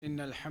إن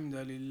الحمد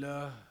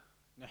لله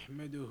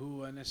نحمده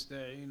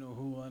ونستعينه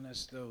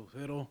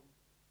ونستغفره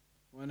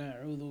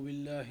ونعوذ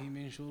بالله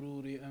من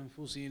شرور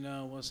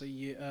أنفسنا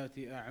وسيئات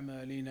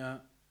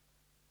أعمالنا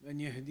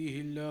من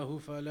يهديه الله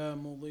فلا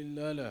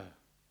مضل له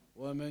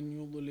ومن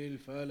يضلل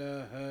فلا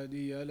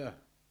هادي له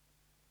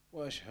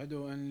وأشهد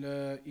أن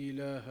لا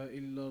إله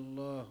إلا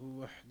الله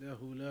وحده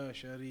لا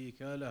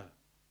شريك له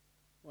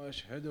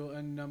وأشهد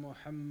أن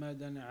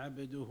محمدا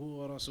عبده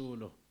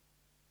ورسوله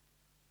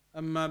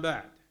أما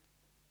بعد.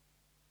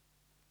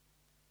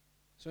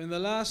 So in the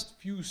last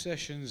few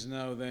sessions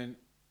now then,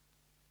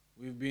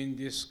 we've been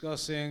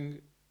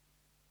discussing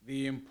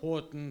the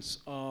importance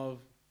of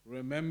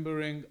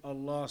remembering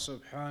Allah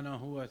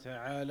subhanahu wa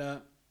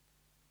ta'ala,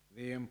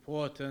 the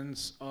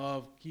importance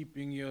of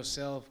keeping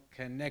yourself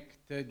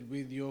connected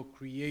with your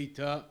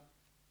Creator,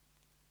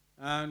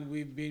 and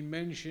we've been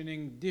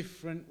mentioning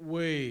different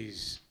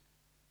ways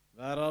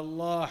that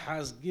Allah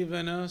has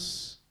given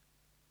us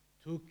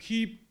to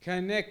keep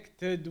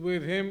connected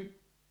with Him,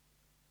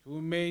 to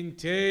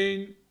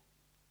maintain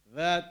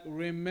that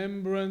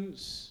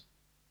remembrance,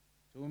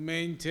 to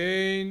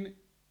maintain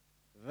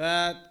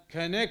that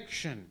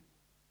connection.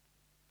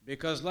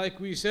 Because like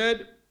we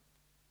said,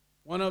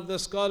 one of the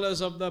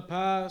scholars of the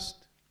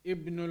past,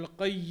 Ibn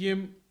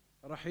al-Qayyim,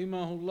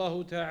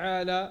 rahimahullah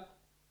ta'ala,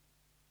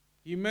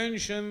 he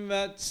mentioned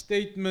that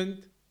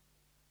statement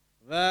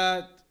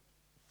that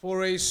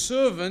for a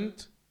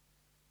servant,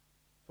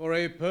 for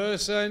a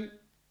person,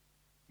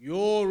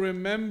 your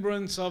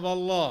remembrance of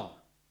Allah,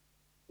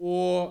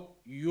 or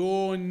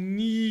your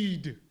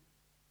need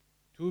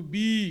to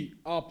be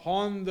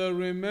upon the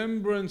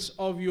remembrance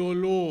of your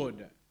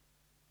Lord,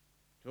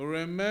 to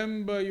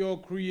remember your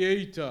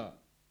Creator,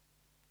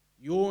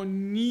 your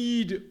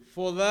need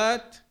for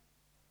that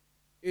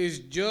is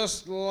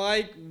just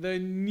like the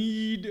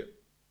need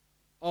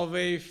of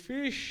a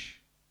fish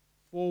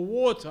for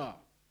water.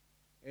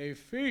 A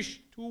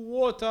fish to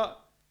water,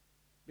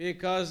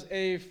 because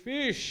a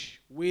fish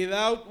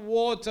without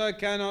water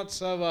cannot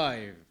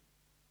survive.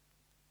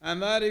 And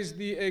that is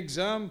the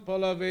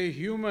example of a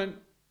human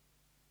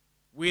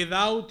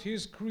without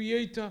his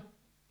Creator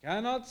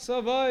cannot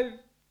survive.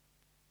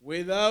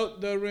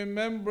 Without the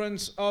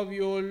remembrance of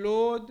your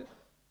Lord,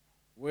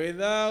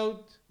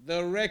 without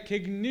the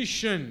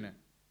recognition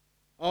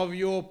of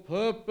your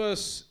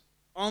purpose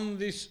on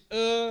this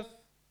earth,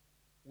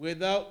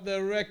 without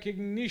the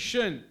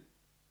recognition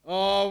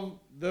of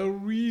the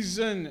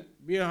reason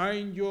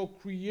behind your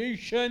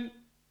creation,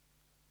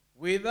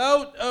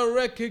 without a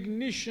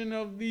recognition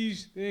of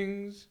these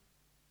things,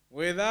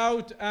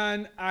 without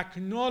an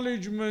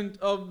acknowledgement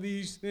of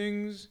these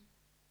things,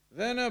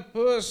 then a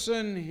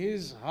person,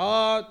 his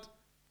heart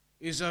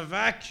is a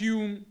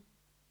vacuum.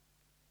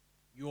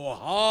 Your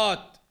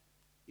heart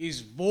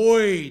is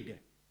void.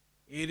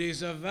 It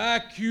is a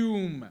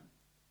vacuum.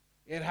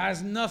 It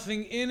has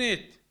nothing in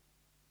it.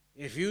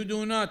 If you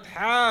do not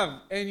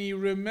have any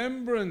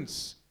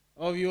remembrance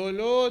of your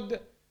Lord,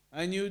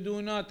 and you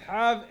do not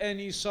have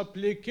any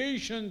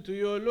supplication to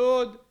your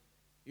Lord,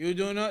 you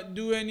do not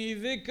do any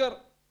dhikr,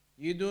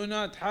 you do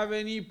not have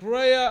any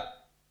prayer,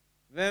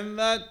 then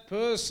that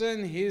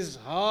person, his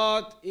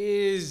heart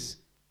is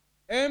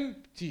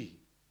empty.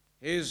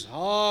 His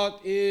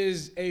heart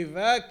is a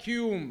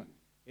vacuum.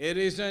 It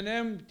is an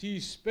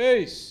empty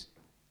space,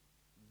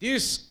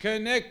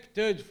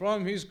 disconnected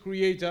from his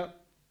Creator.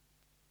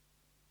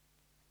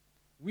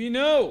 We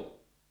know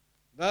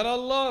that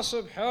Allah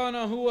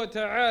subhanahu wa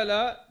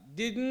ta'ala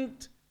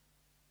didn't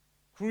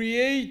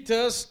create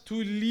us to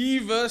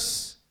leave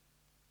us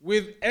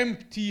with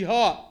empty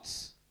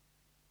hearts.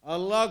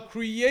 Allah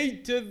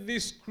created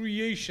this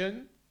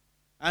creation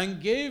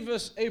and gave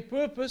us a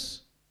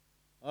purpose.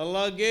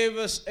 Allah gave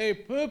us a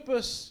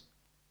purpose,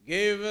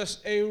 gave us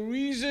a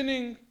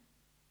reasoning,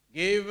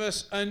 gave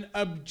us an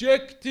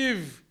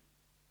objective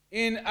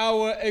in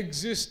our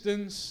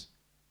existence.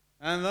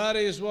 And that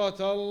is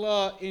what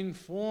Allah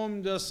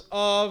informed us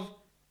of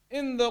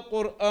in the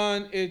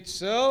Quran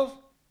itself,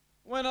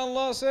 when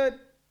Allah said,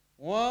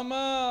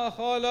 وَمَا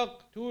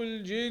خَلَقْتُ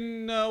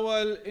الْجِنَّ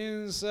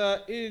وَالْإِنسَ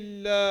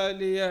إِلَّا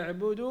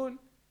لِيَعْبُدُونَ,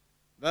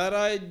 that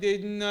I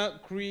did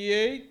not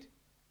create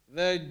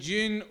the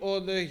jinn or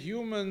the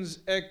humans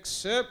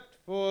except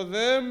for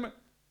them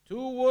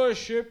to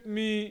worship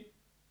me.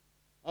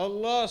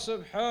 Allah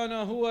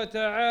subhanahu wa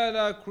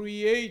ta'ala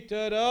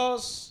created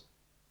us,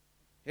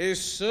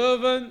 His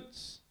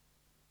servants,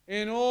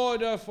 in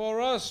order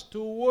for us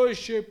to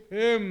worship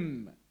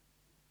Him.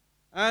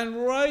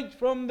 And right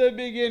from the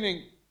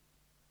beginning,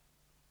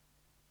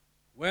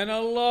 when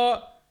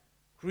Allah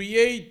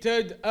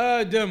created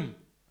Adam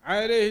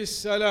alayhi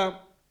salam,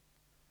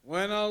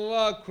 when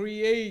Allah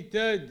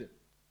created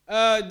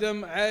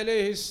Adam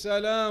alayhi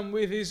salam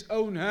with His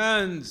own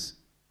hands,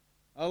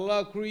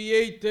 Allah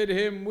created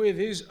him with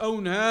His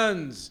own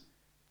hands,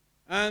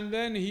 and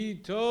then He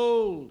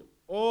told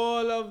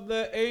all of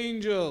the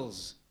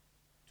angels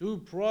to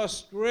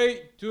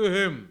prostrate to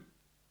him,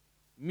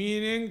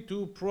 meaning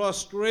to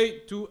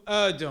prostrate to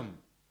Adam.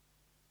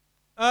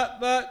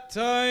 At that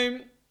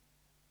time,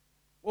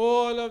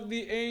 of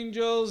the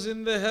angels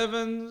in the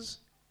heavens,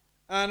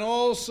 and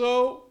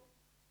also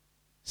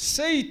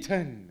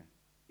Satan,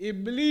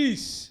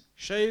 Iblis,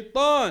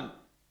 Shaitan,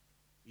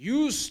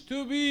 used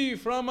to be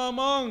from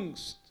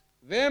amongst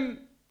them,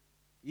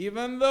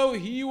 even though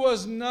he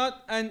was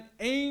not an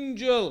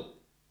angel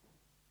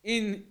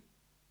in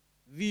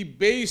the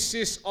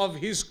basis of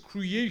his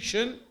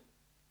creation.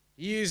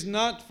 He is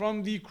not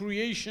from the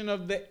creation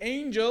of the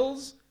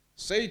angels,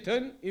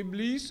 Satan,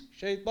 Iblis,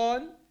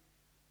 Shaitan.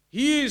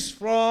 He is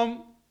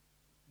from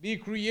the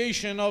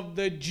creation of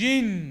the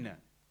jinn.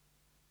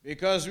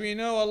 Because we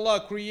know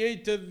Allah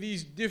created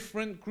these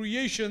different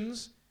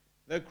creations,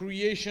 the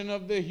creation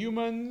of the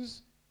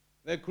humans,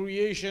 the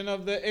creation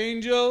of the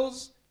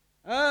angels,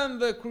 and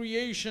the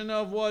creation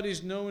of what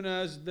is known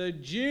as the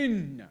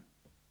jinn.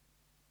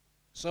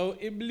 So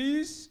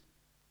Iblis,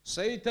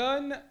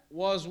 Satan,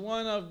 was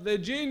one of the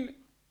jinn,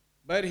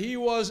 but he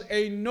was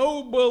a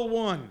noble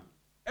one,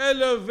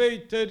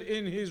 elevated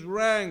in his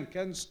rank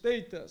and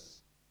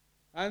status.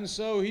 And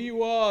so he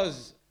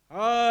was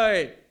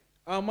high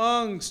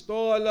amongst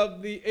all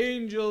of the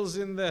angels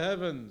in the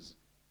heavens.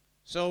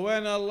 So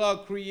when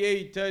Allah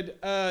created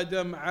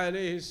Adam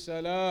alayhi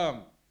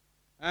salam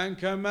and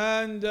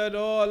commanded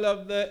all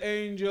of the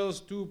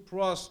angels to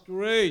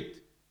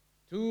prostrate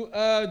to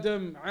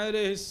Adam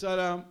alayhi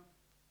salam,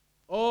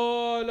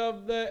 all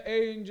of the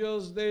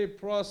angels, they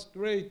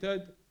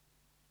prostrated,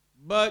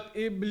 but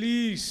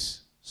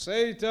Iblis,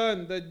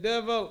 Satan, the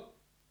devil,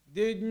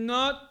 did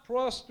not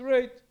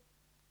prostrate.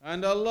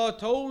 And Allah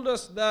told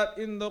us that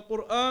in the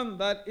Quran,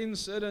 that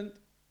incident,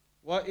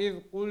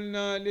 وَإِذْ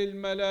قُلْنَا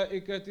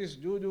لِلْمَلَائِكَةِ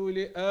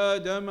اسْجُدُوا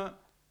لِآدَمَ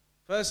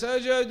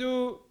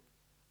فَسَجَدُوا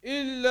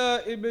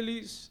إِلَّا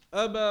إِبْلِيسَ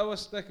أَبَى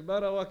وَاسْتَكْبَرَ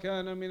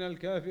وَكَانَ مِنَ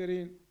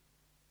الْكَافِرِينَ.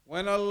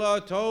 When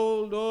Allah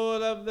told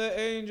all of the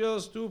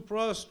angels to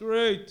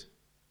prostrate,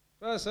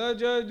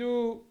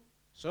 فَسَجَدُوا,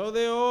 so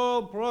they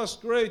all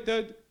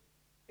prostrated,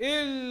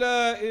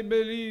 إِلَّا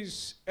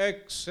إِبْلِيسَ,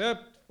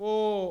 except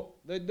for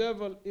the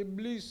devil,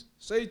 Iblis,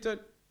 Satan.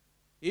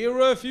 He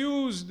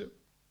refused.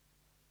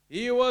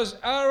 He was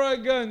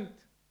arrogant.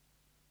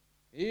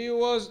 He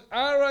was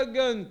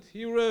arrogant.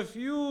 He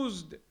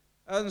refused.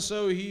 And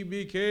so he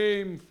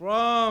became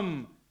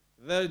from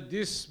the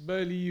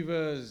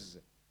disbelievers.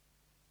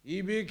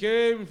 He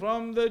became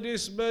from the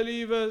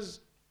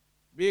disbelievers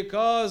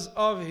because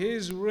of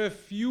his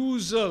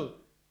refusal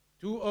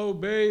to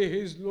obey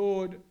his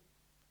Lord.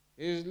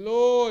 His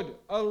Lord,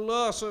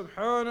 Allah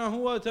subhanahu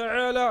wa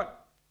ta'ala,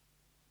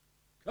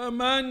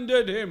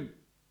 commanded him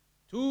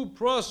to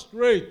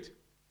prostrate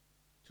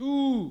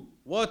to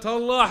what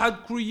Allah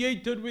had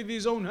created with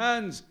his own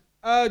hands,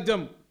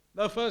 Adam,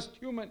 the first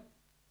human.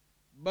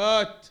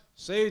 But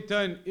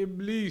Satan,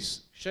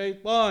 Iblis,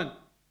 Shaitan,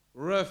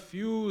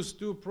 refused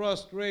to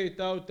prostrate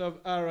out of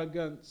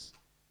arrogance.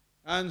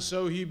 And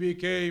so he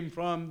became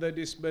from the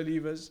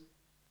disbelievers,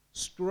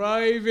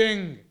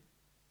 striving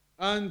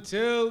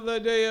until the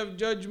day of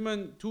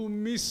judgment to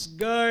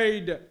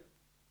misguide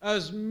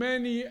as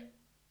many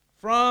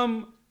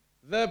from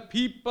the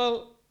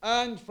people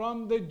and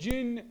from the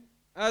jinn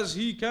as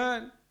he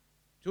can,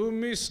 to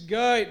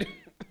misguide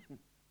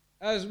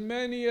as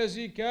many as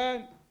he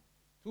can,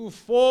 to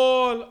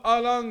fall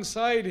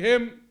alongside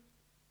him,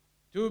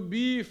 to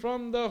be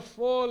from the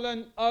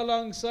fallen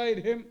alongside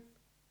him.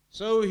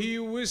 So he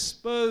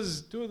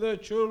whispers to the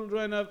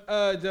children of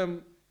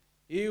Adam,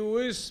 he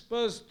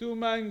whispers to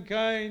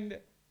mankind,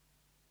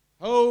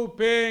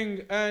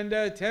 hoping and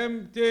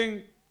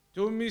attempting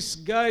to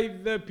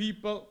misguide the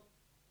people.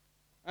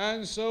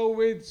 And so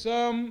with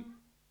some,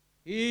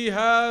 he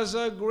has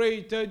a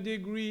greater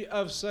degree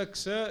of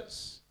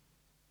success.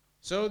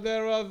 So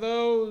there are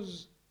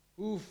those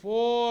who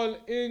fall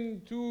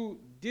into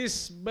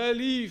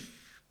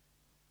disbelief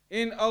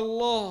in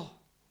Allah,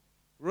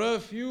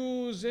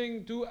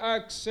 refusing to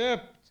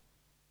accept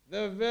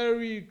the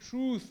very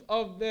truth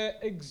of their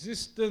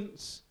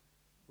existence,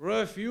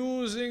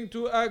 refusing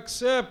to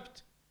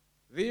accept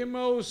the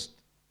most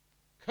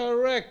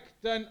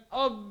correct and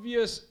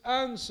obvious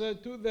answer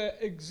to their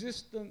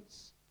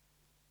existence,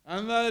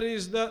 and that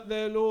is that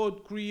their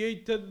Lord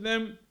created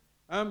them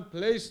and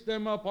placed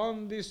them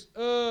upon this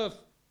earth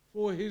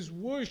for his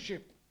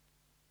worship.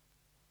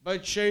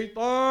 But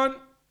Shaitan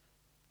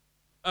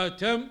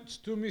attempts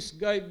to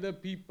misguide the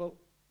people.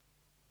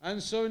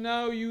 And so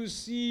now you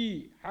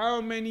see how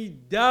many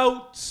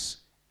doubts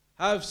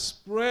have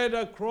spread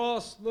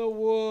across the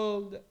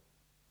world.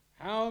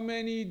 How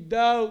many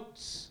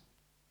doubts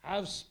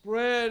have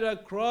spread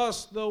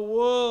across the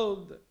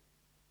world.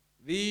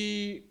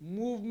 The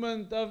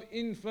movement of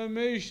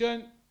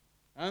information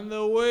and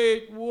the way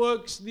it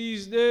works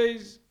these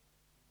days,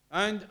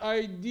 and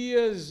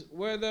ideas,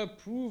 whether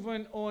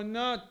proven or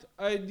not,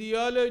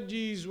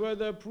 ideologies,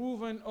 whether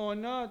proven or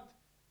not,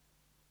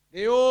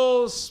 they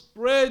all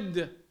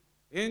spread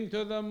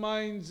into the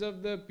minds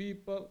of the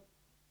people.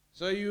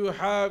 So you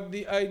have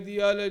the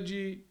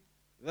ideology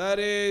that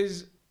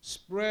is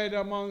spread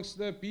amongst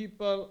the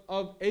people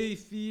of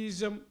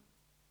atheism,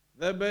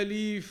 the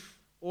belief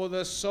or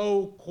the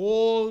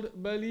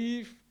so-called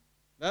belief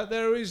that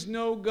there is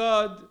no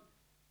God,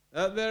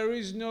 that there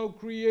is no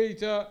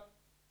creator,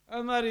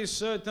 and that is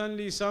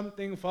certainly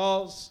something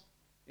false.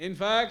 In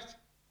fact,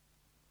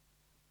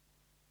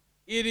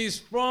 it is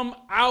from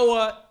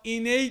our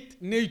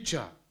innate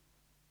nature,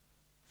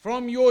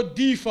 from your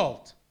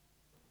default,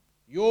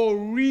 your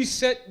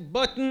reset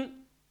button,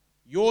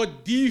 your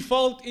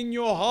default in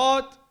your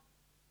heart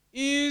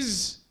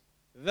is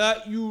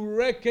that you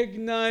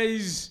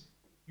recognize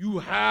you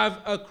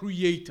have a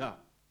creator.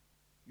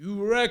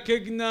 You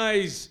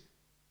recognize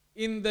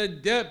in the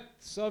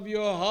depths of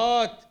your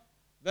heart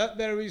that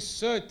there is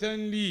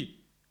certainly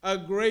a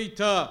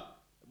greater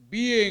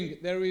being.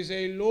 There is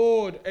a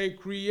Lord, a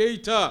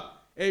creator,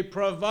 a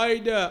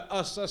provider,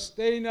 a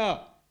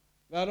sustainer.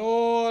 That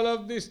all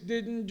of this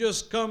didn't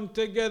just come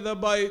together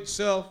by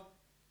itself.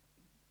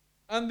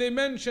 And they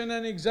mention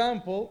an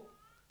example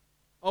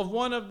of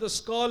one of the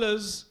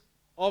scholars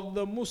of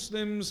the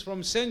Muslims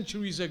from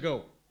centuries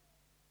ago,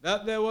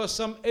 that there were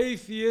some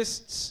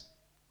atheists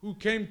who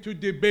came to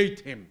debate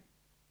him.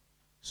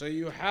 So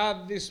you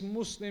had this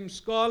Muslim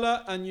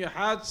scholar and you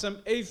had some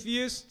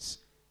atheists.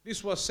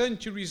 This was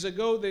centuries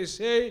ago. They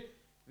say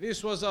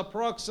this was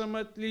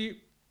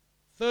approximately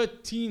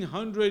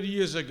 1300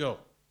 years ago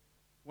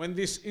when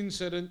this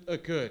incident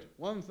occurred,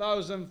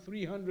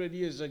 1300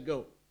 years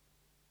ago.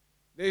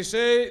 They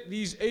say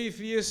these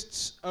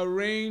atheists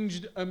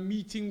arranged a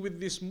meeting with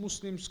this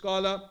Muslim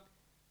scholar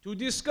to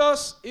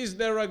discuss, is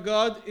there a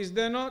God, is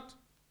there not?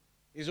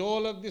 Is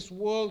all of this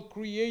world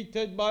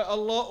created by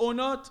Allah or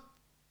not?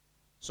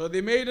 So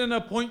they made an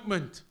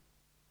appointment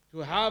to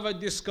have a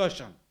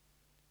discussion.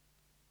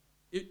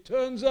 It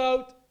turns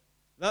out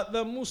that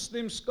the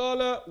Muslim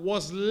scholar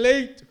was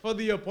late for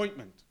the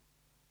appointment.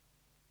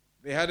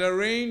 They had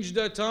arranged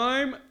a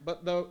time,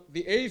 but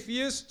the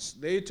atheists,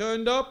 they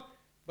turned up,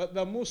 but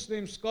the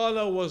Muslim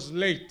scholar was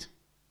late.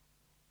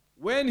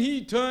 When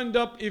he turned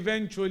up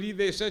eventually,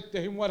 they said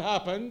to him, what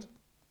happened?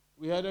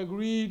 We had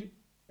agreed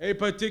a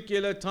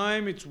particular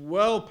time, it's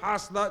well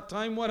past that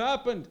time, what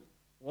happened?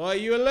 Why are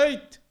you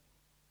late?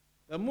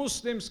 The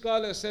Muslim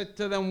scholar said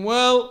to them,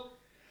 well,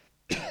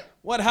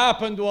 what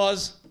happened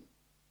was,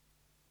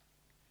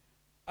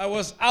 I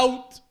was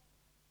out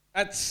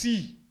at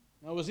sea.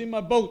 I was in my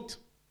boat.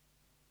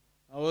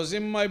 I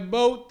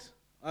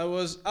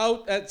was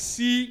out at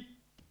sea,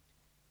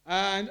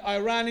 and I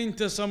ran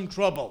into some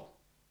trouble.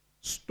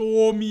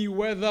 Stormy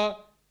weather,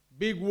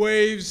 big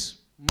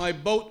waves, my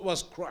boat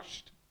was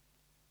crushed.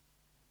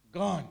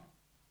 Gone.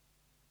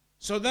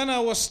 So then I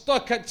was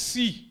stuck at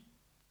sea,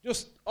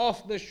 just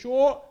off the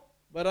shore,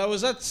 but I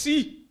was at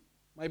sea.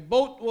 My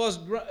boat was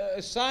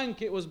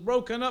sank, it was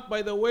broken up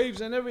by the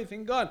waves and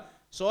everything gone.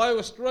 So I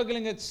was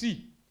struggling at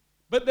sea.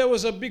 But there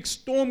was a big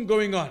storm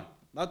going on.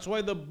 That's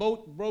why the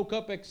boat broke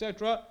up,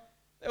 etc.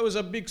 There was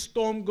a big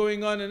storm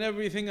going on and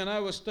everything, and I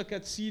was stuck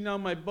at sea now.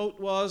 My boat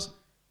was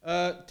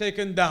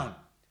taken down.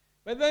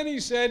 But then he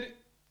said,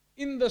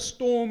 in the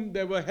storm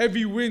there were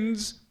heavy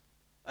winds,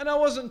 and I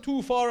wasn't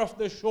too far off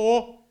the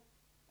shore,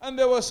 and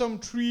there were some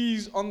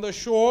trees on the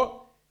shore.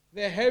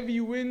 The heavy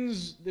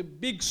winds, the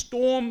big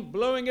storm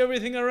blowing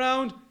everything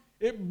around,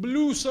 it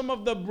blew some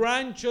of the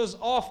branches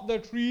off the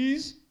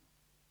trees,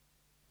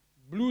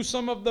 blew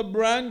some of the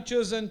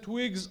branches and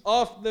twigs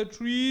off the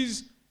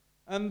trees,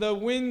 and the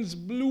winds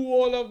blew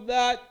all of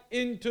that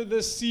into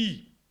the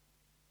sea.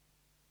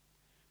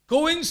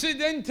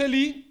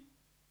 Coincidentally,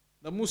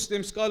 the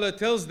Muslim scholar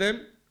tells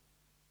them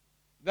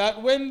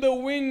that when the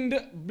wind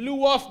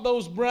blew off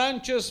those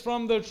branches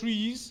from the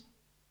trees,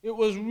 it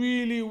was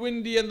really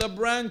windy and the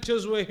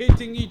branches were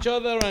hitting each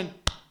other and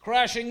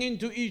crashing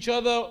into each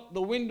other.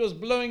 The wind was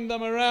blowing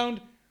them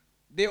around.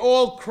 They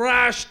all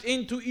crashed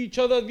into each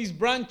other, these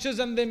branches,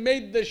 and they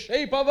made the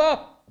shape of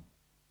a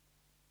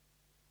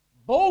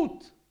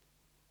boat.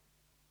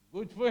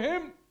 Good for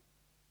him.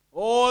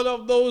 All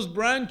of those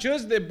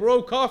branches, they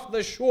broke off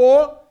the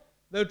shore,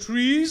 the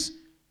trees,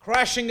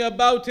 crashing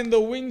about in the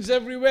winds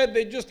everywhere.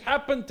 They just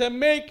happened to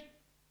make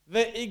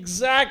the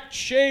exact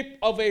shape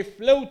of a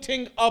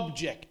floating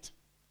object.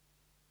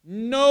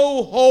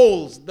 No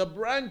holes. The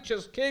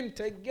branches came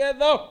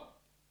together.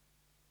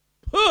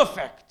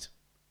 Perfect.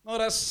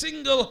 Not a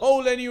single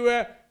hole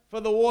anywhere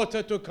for the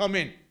water to come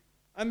in.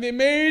 And they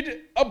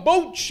made a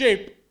boat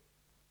shape.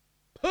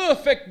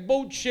 Perfect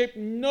boat shape,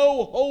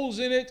 no holes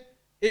in it.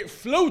 It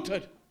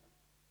floated.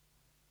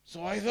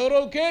 So I thought,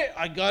 okay,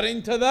 I got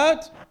into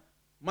that.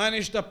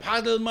 Managed to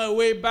paddle my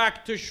way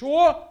back to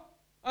shore.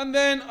 And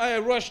then I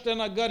rushed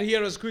and I got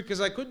here as quick as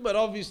I could. But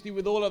obviously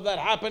with all of that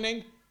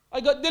happening,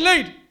 I got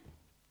delayed.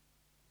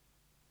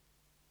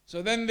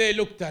 So then they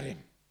looked at him,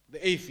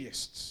 the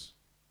atheists.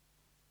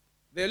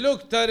 They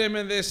looked at him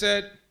and they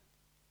said,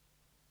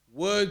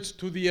 words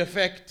to the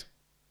effect.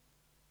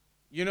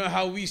 You know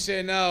how we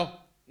say now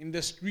in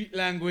the street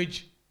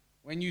language,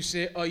 when you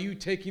say, are you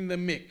taking the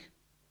mick?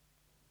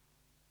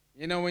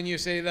 You know when you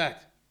say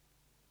that?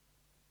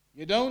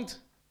 You don't?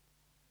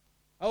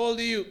 How old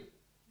are you?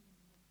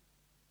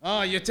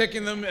 Ah, you're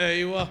taking them. There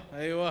you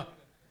are.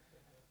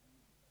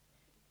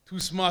 Too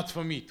smart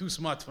for me.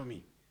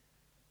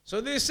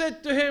 So they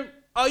said to him,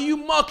 are you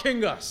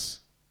mocking us?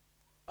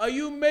 Are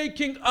you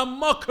making a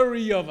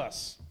mockery of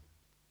us?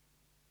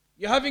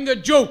 You're having a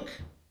joke.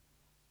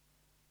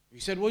 He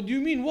said, what do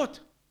you mean? What?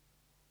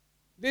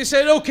 They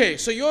said, okay,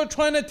 so you're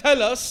trying to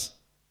tell us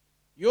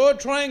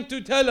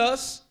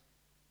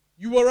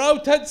you were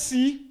out at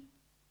sea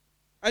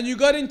and you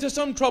got into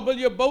some trouble,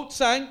 your boat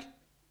sank,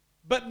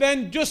 but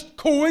then just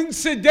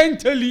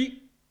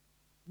coincidentally,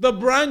 the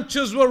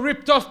branches were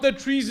ripped off the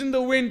trees in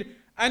the wind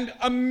and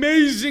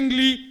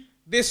amazingly,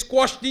 they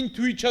squashed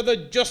into each other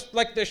just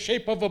like the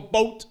shape of a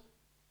boat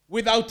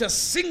without a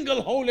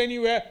single hole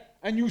anywhere,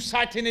 and you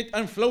sat in it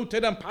and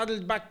floated and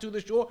paddled back to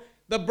the shore.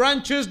 The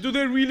branches, do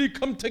they really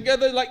come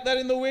together like that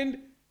in the wind?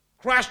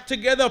 Crash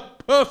together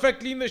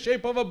perfectly in the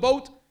shape of a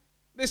boat?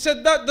 They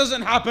said, that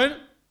doesn't happen.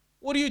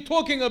 What are you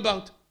talking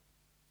about?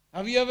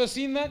 Have you ever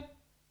seen that?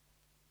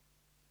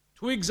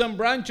 Twigs and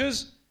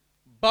branches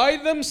by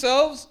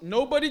themselves,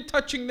 nobody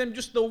touching them,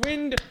 just the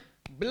wind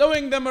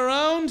blowing them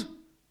around,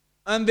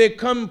 and they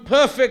come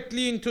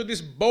perfectly into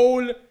this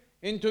bowl,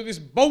 into this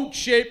boat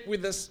shape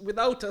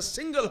without a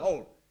single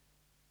hole.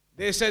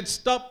 They said,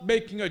 stop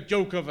making a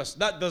joke of us.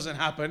 That doesn't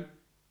happen.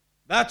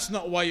 That's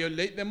not why you're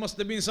late. There must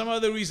have been some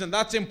other reason.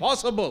 That's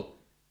impossible.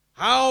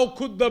 How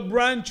could the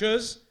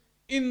branches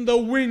in the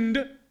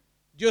wind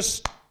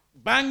just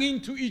bang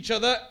into each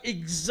other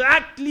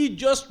exactly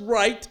just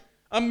right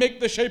and make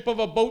the shape of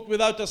a boat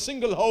without a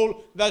single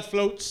hole that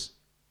floats?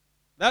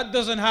 That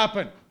doesn't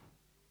happen.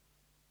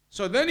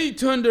 So then he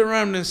turned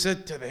around and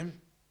said to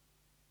them,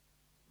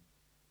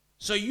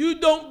 so you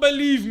don't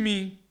believe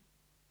me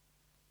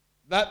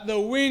that the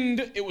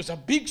wind, it was a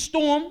big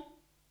storm.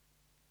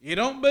 You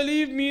don't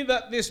believe me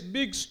that this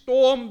big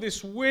storm,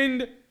 this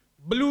wind,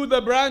 blew the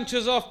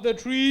branches off the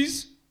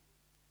trees?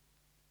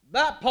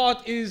 That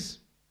part is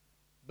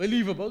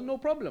believable, no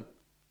problem.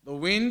 The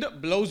wind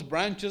blows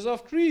branches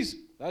off trees.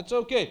 That's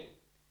okay.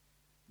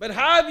 But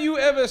have you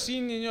ever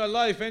seen in your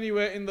life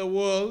anywhere in the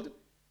world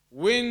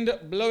wind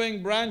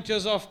blowing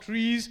branches off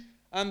trees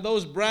and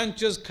those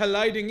branches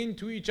colliding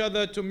into each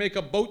other to make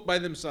a boat by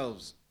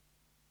themselves?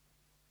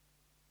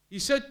 He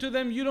said to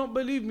them, you don't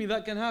believe me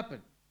that can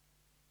happen?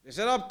 They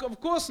said,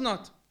 of course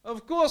not.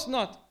 Of course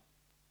not.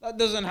 That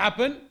doesn't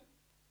happen.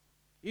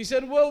 He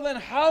said, well then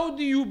how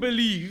do you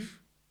believe?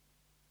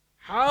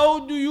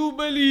 How do you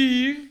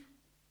believe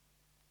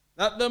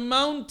that the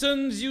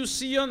mountains you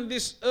see on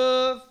this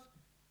earth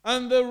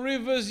and the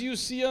rivers you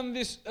see on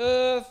this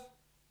earth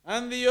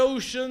and the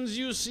oceans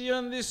you see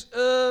on this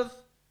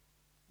earth,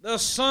 the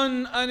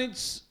sun and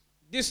its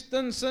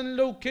distance and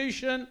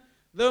location,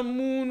 the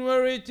moon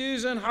where it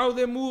is and how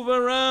they move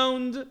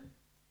around,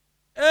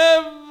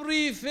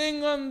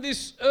 everything on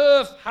this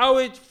earth, how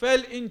it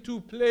fell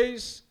into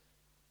place,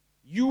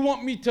 you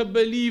want me to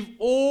believe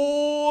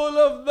all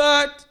of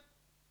that?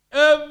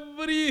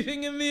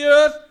 Everything in the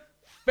earth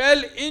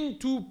fell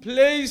into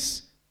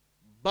place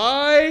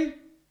by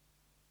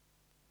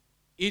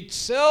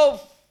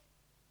itself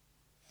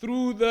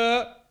through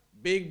the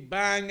Big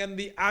Bang and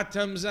the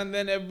atoms and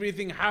then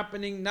everything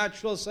happening,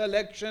 natural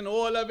selection,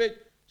 all of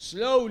it,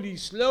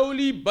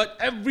 slowly, but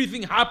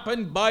everything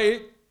happened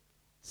by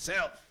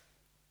itself.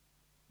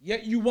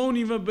 Yet you won't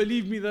even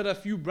believe me that a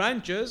few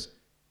branches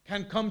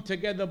can come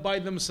together by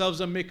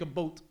themselves and make a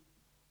boat.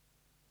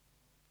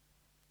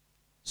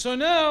 So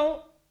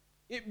now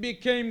it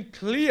became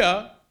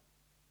clear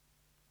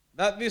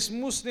that this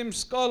Muslim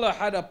scholar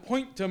had a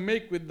point to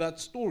make with that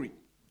story.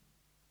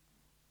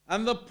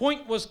 And the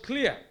point was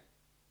clear.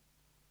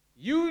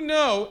 You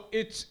know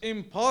it's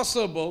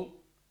impossible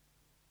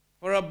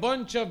for a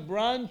bunch of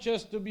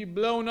branches to be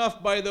blown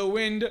off by the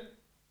wind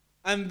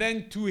and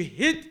then to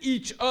hit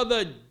each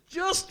other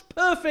just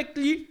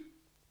perfectly,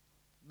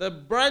 the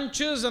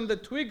branches and the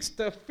twigs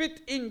to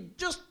fit in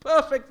just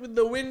perfect with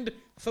the wind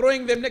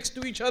throwing them next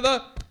to each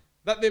other,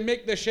 that they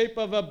make the shape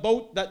of a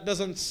boat that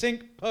doesn't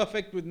sink,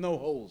 perfect with no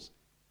holes.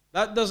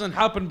 That doesn't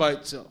happen by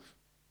itself.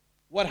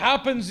 What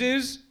happens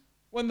is,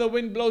 when the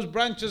wind blows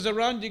branches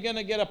around, you're going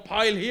to get a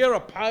pile here, a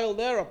pile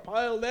there, a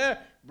pile there,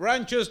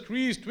 branches,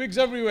 trees, twigs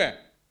everywhere.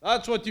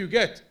 That's what you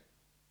get.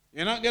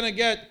 You're not going to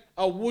get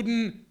a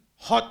wooden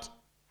hut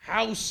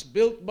house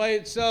built by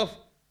itself.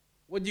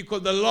 What do you call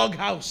the log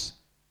house?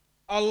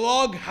 A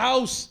log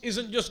house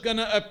isn't just going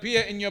to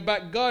appear in your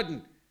back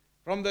garden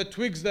from the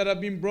twigs that have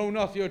been blown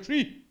off your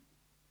tree.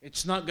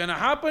 It's not going to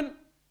happen.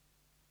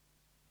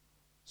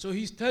 So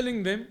he's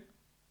telling them,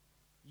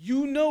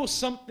 you know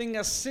something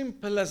as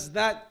simple as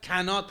that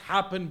cannot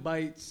happen by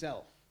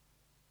itself.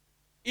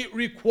 It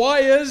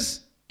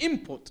requires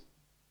input.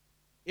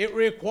 It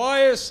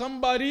requires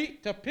somebody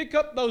to pick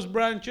up those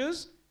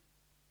branches,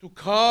 to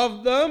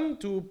carve them,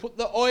 to put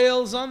the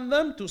oils on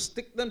them, to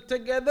stick them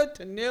together,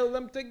 to nail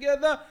them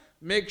together,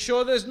 make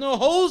sure there's no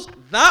holes.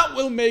 That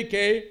will make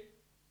a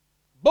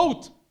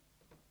boat,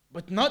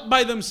 but not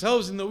by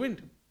themselves in the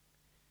wind.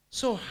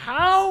 So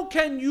how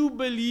can you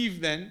believe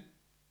then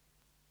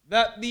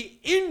that the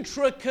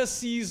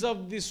intricacies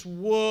of this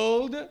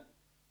world,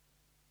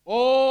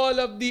 all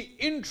of the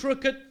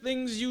intricate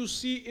things you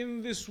see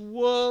in this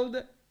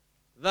world,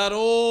 that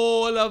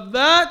all of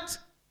that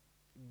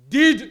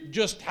did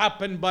just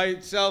happen by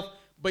itself,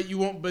 but you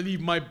won't believe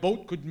my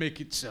boat could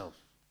make itself.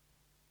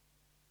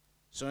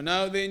 So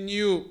now they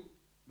knew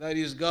that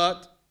he's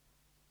got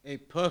a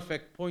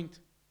perfect point.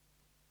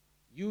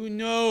 You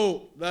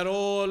know that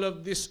all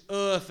of this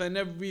earth and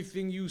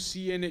everything you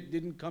see in it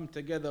didn't come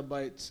together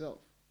by itself.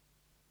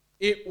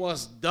 It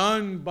was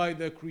done by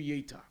the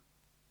Creator.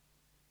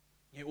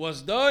 It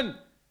was done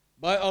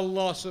by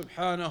Allah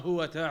subhanahu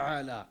wa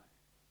ta'ala.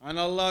 And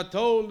Allah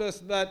told us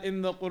that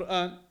in the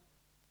Quran,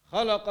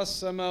 خَلَقَ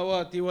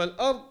السَّمَاوَاتِ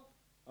وَالْأَرْضِ.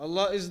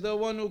 Allah is the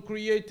one who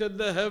created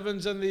the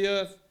heavens and the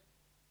earth.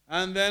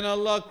 And then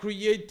Allah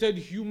created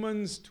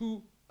humans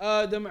too.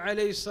 Adam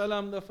alayhi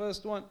salam, the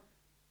first one,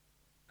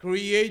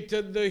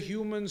 created the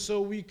humans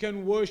so we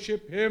can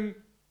worship Him,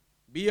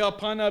 be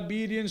upon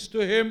obedience to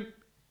Him.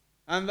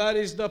 And that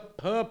is the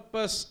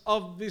purpose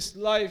of this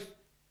life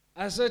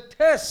as a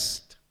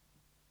test.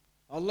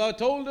 Allah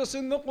told us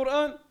in the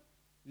Quran,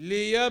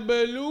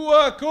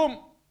 لِيَبْلُوَكُمْ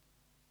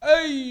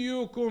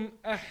أَيُّكُمْ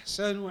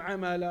أَحْسَنُ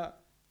عَمَلًا.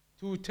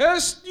 To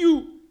test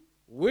you,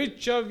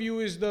 which of you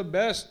is the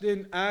best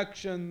in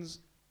actions.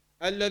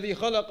 الَّذِي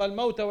خَلَقَ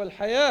الْمَوْتَ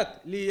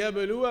وَالْحَيَاةِ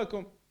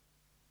لِيَبْلُوَكُمْ.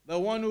 The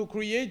one who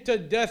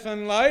created death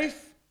and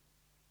life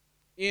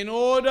in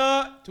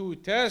order to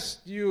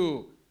test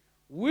you.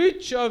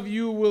 Which of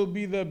you will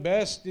be the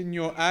best in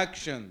your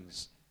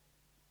actions?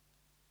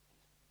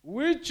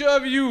 Which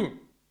of you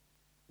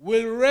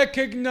will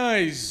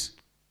recognize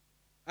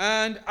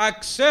and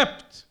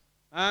accept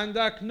and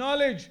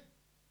acknowledge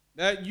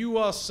that you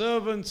are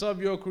servants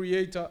of your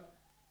Creator?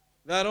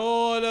 That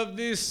all of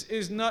this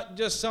is not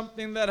just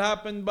something that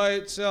happened by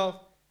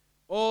itself.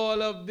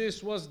 All of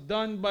this was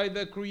done by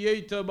the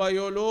Creator, by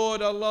your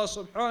Lord Allah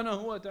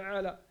subhanahu wa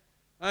ta'ala.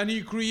 And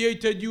He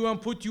created you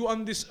and put you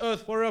on this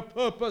earth for a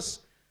purpose.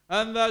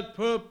 And that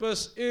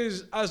purpose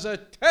is as a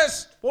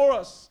test for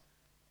us.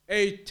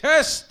 A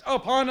test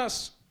upon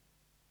us.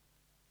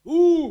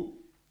 Who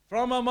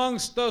from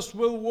amongst us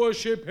will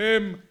worship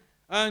Him?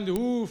 And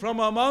who from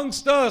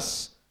amongst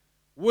us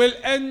will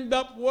end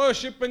up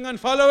worshipping and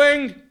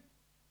following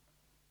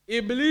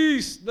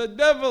Iblis, the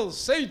devil,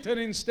 Satan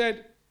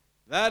instead?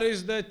 That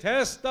is the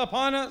test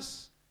upon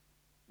us.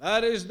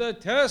 That is the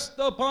test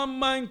upon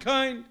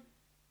mankind.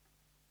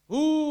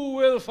 Who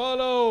will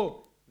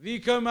follow the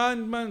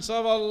commandments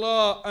of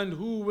Allah and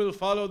who will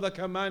follow the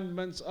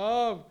commandments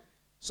of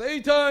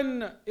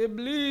Satan,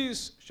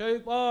 Iblis,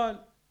 Shaitan?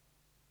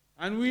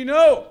 And we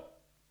know,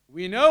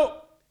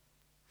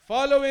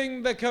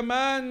 following the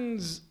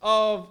commands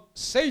of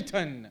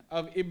Satan,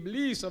 of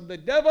Iblis, of the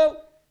devil,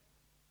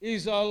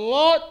 is a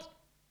lot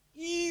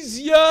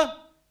easier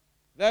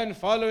than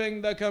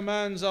following the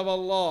commands of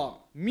Allah.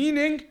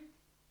 Meaning,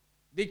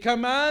 the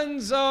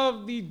commands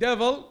of the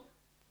devil,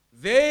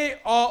 they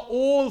are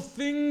all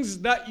things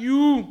that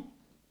you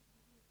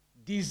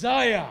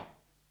desire.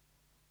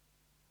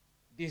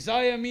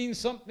 Desire means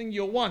something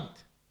you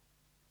want.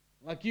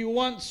 Like you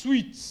want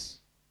sweets.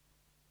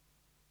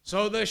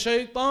 So the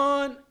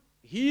shaitan,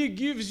 he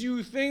gives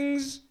you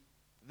things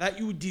that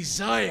you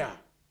desire.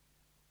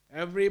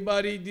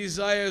 Everybody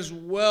desires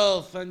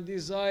wealth and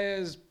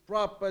desires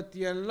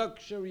property and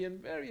luxury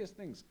and various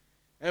things.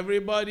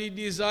 Everybody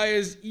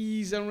desires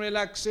ease and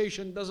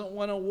relaxation, doesn't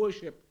want to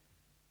worship,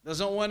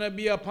 doesn't want to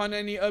be upon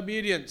any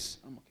obedience,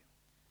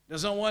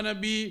 doesn't want to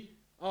be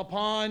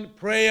upon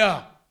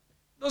prayer,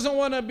 doesn't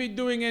want to be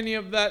doing any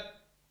of that.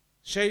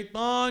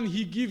 Shaitan,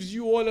 he gives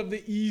you all of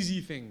the easy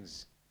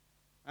things.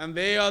 And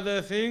they are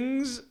the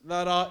things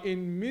that are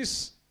in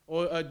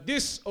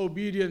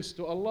disobedience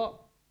to Allah.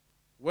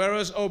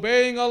 Whereas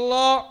obeying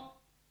Allah,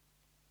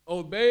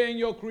 obeying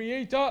your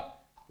Creator,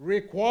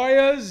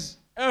 requires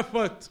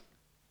effort.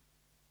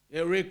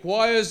 It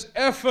requires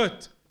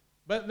effort.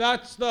 But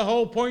that's the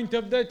whole point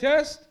of the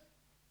test.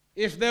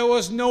 If there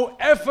was no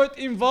effort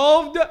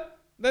involved,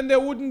 then there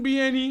wouldn't be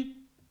any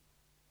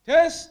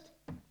test.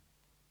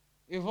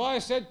 If I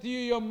said to you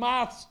your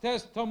maths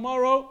test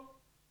tomorrow,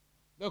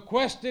 the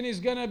question is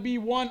going to be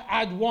 1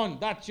 add 1.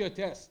 That's your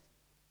test.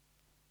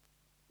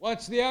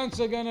 What's the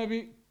answer going to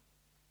be?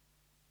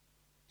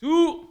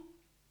 2.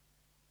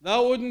 That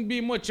wouldn't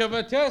be much of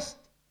a test.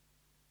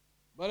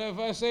 But if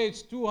I say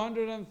it's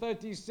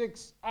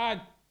 236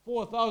 add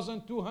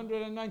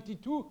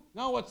 4,292,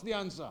 now what's the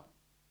answer?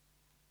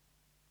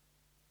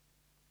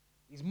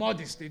 He's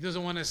modest. He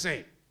doesn't want to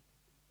say.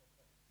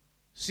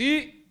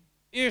 See,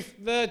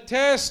 if the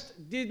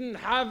test didn't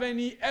have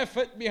any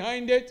effort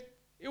behind it,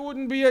 it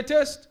wouldn't be a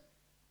test.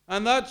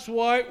 And that's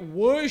why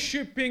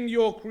worshipping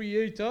your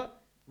Creator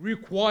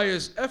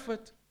requires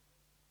effort.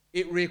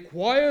 It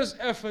requires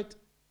effort.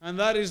 And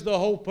that is the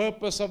whole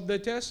purpose of the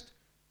test.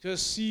 To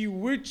see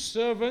which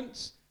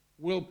servants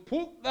will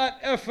put that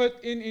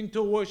effort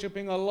into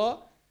worshipping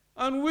Allah.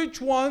 And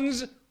which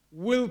ones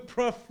will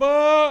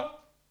prefer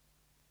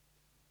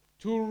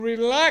to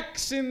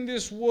relax in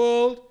this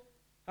world,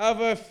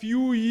 have a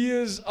few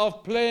years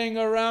of playing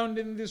around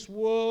in this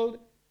world,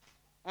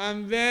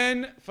 and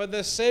then for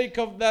the sake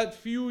of that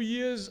few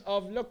years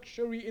of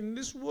luxury in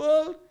this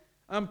world,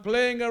 and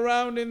playing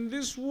around in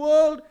this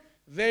world,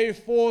 they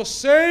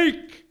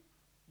forsake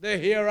the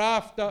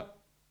hereafter.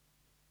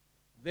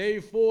 They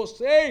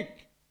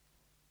forsake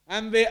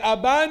and they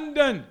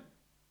abandon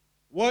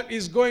what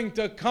is going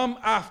to come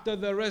after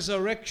the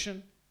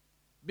resurrection,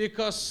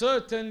 because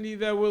certainly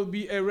there will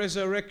be a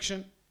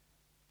resurrection.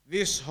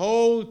 This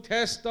whole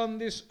test on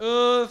this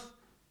earth,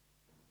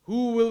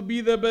 who will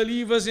be the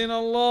believers in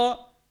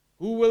Allah,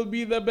 who will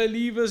be the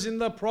believers in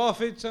the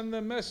prophets and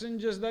the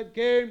messengers that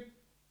came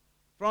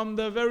from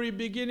the very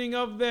beginning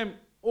of them,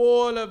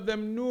 all of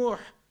them, Nuh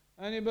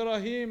and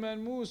Ibrahim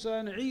and Musa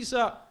and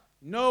Isa,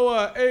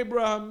 Noah,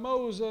 Abraham,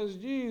 Moses,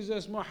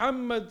 Jesus,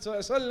 Muhammad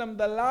sallallahu,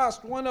 the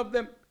last one of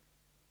them,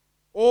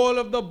 all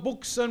of the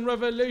books and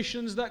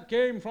revelations that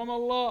came from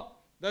Allah,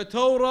 the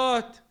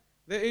Torah,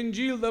 the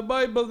Injil, the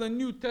Bible, the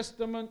New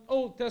Testament,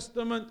 Old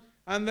Testament,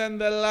 and then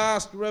the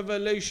last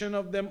revelation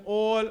of them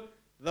all,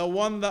 the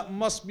one that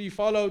must be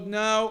followed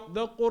now,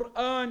 the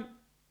Quran.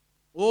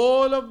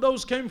 All of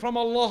those came from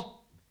Allah.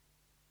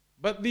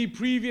 But the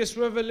previous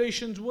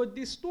revelations were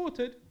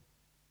distorted.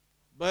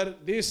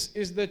 But this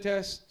is the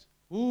test.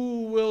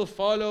 Who will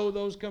follow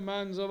those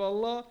commands of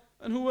Allah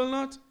and who will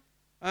not?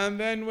 And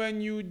then when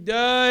you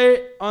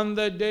die on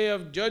the day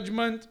of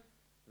judgment,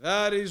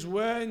 that is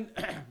when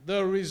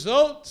the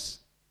results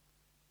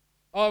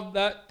of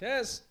that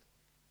test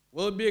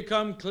will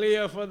become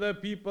clear for the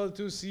people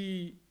to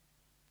see.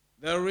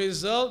 The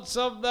results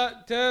of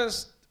that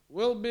test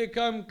will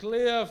become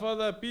clear for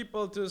the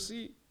people to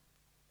see.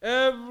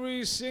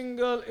 Every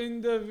single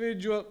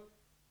individual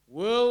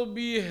will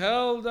be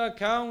held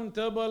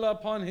accountable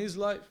upon his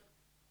life.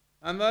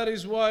 And that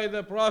is why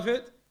the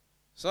Prophet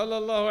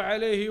sallallahu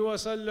alayhi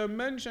wasallam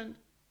mentioned,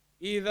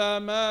 إِذَا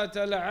مَاتَ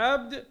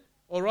الْعَبْدِ,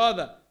 or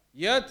rather,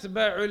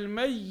 يَتْبَعُ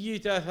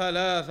الْمَيِّتَ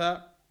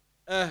ثَلَاثًا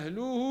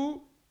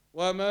أَهْلُهُ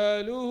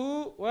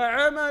وَمَالُهُ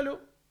وَعَمَلُهُ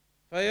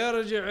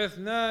فيرجع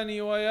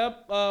اثنان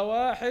ويبقى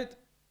واحد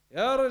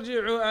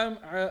يرجع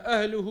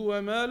أهله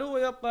وماله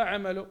ويبقى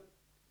عمله.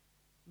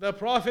 The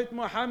Prophet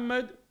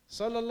Muhammad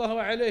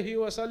sallallahu alayhi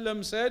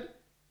wasallam said,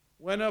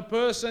 when a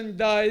person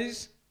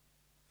dies,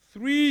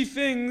 three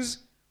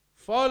things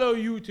follow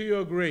you to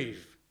your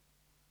grave.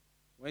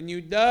 When you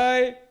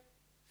die,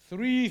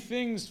 three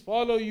things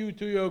follow you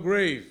to your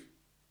grave.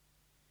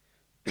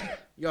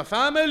 Your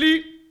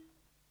family,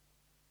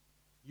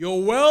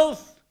 your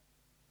wealth,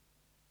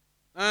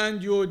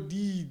 and your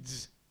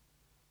deeds,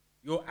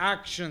 your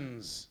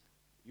actions,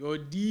 your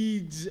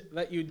deeds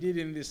that you did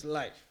in this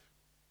life.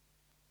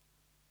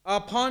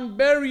 Upon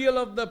burial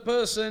of the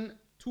person,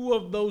 two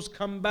of those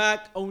come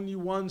back, only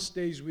one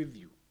stays with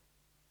you.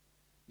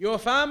 Your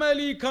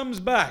family comes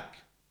back.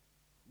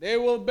 They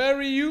will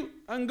bury you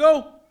and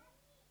go.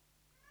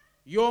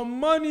 Your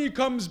money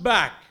comes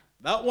back.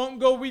 That won't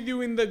go with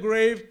you in the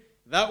grave.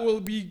 That will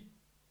be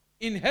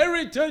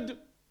inherited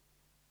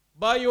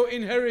by your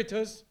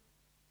inheritors.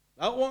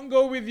 That won't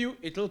go with you.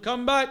 It'll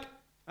come back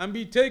and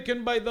be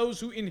taken by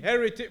those who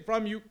inherit it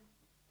from you.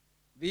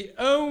 The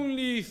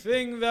only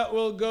thing that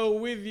will go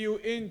with you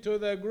into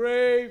the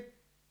grave,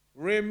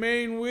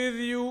 remain with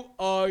you,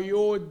 are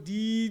your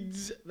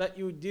deeds that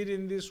you did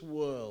in this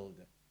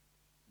world.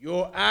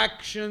 Your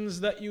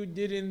actions that you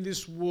did in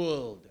this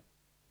world.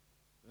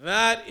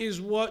 That is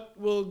what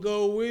will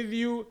go with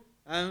you,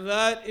 and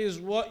that is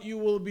what you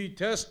will be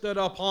tested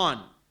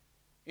upon.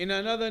 In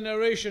another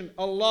narration,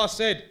 Allah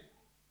said,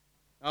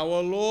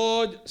 our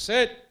Lord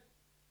said,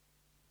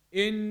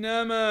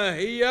 إِنَّمَا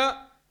هِيَ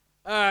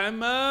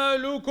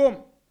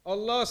أَعْمَالُكُمْ.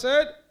 Allah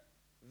said,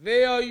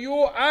 they are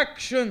your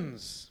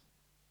actions,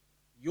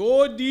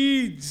 your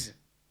deeds,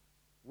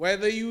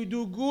 whether you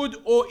do good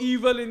or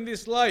evil in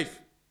this life.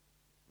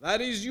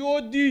 That is your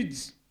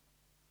deeds.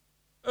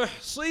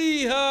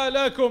 أُحْصِيهَا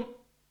لَكُمْ.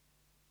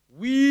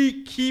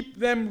 We keep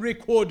them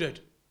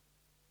recorded.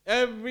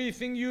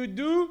 Everything you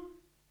do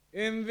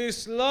in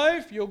this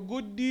life, your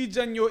good deeds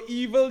and your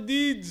evil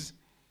deeds,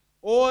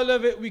 all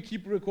of it we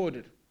keep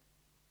recorded.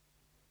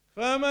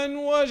 فَمَنْ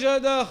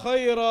وَجَدَ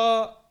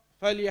خَيْرًا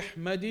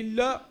فَلْيَحْمَدِ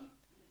اللَّهِ.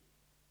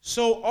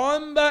 So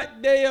on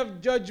that day of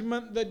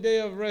judgment, the day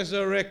of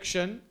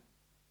resurrection,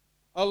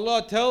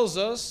 Allah tells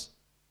us,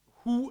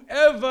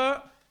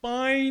 whoever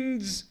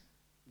finds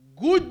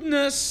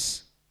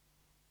goodness,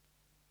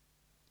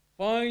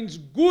 finds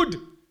good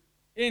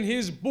in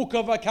his book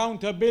of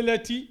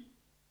accountability,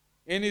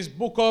 in his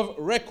book of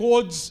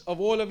records of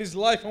all of his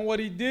life and what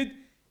he did,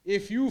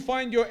 if you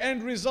find your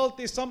end result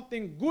is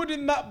something good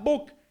in that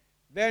book,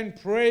 then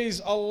praise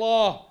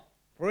Allah,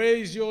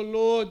 praise your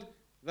Lord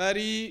that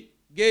He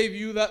gave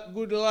you that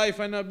good life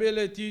and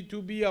ability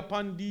to be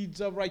upon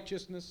deeds of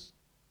righteousness.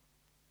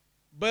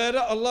 But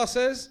Allah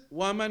says,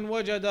 وَمَنْ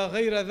وَجَدَ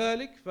غَيْرَ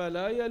ذَلِكَ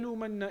فَلَا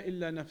يَلُومَنَّ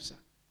إِلَّا نَفْسَهُ.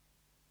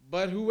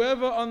 But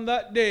whoever on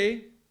that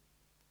day,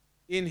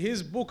 in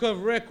his book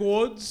of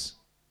records,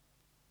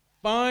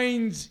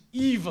 finds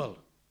evil,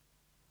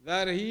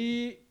 that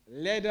he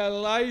led a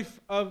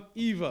life of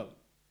evil,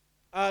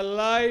 a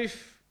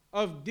life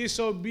of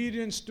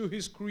disobedience to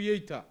his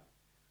Creator,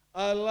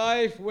 a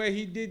life where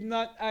he did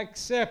not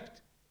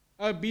accept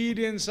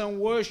obedience and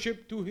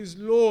worship to his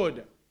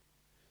Lord.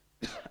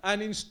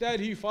 And instead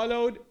he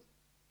followed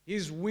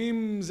his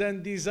whims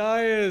and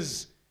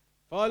desires,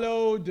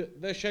 followed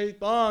the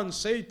shaitan,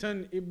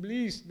 Satan,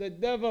 Iblis, the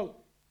devil,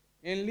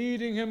 in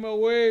leading him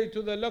away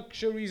to the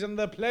luxuries and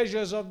the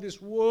pleasures of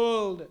this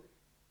world.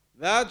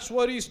 That's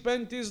what he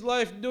spent his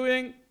life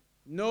doing.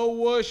 No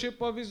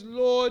worship of his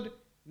Lord,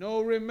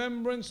 no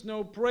remembrance,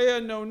 no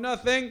prayer, no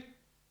nothing.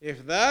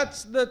 If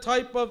that's the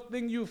type of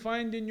thing you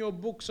find in your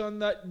books on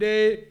that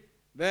day,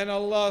 then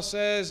Allah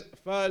says,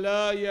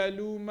 فَلَا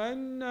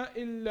يَلُومَنَّ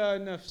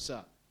إِلَّا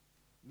نَفْسَهُ.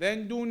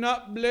 Then do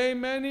not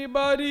blame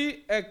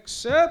anybody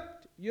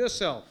except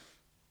yourself.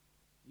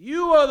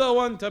 You are the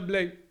one to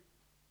blame.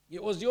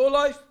 It was your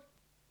life.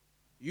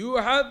 You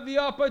had the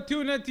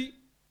opportunity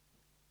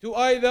to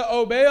either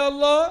obey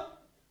Allah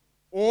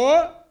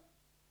or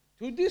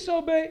to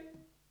disobey.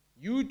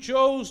 You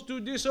chose to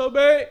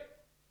disobey.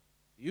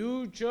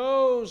 You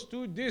chose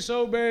to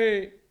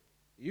disobey.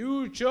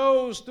 You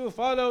chose to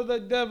follow the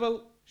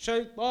devil,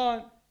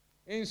 shaitan,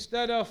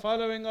 instead of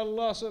following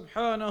Allah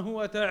subhanahu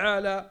wa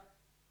ta'ala.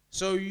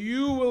 So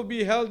you will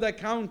be held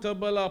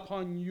accountable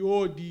upon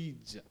your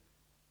deeds.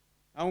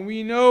 And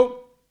we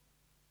know,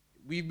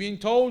 we've been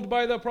told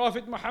by the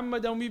Prophet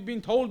Muhammad and we've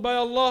been told by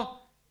Allah,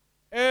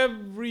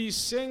 every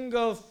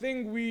single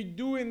thing we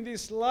do in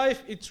this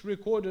life, it's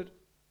recorded.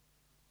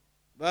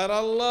 That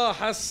Allah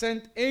has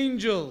sent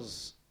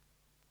angels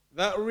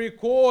that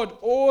record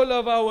all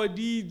of our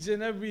deeds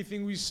and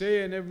everything we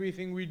say and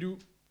everything we do.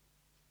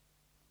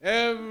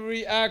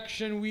 Every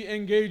action we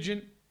engage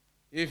in.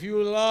 If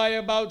you lie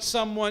about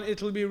someone,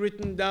 it'll be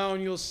written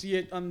down. You'll see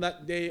it on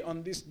that day,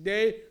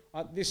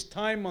 at this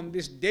time, on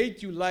this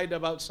date, you lied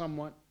about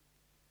someone.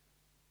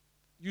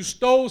 You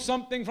stole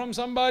something from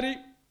somebody.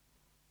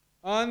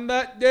 On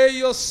that day,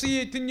 you'll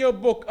see it in your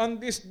book. On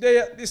this day,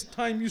 at this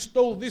time, you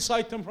stole this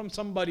item from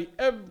somebody.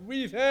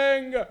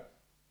 Everything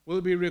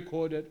will be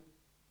recorded.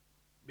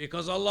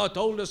 Because Allah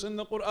told us in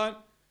the Quran,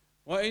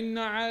 وَإِنَّ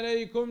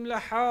عَلَيْكُمْ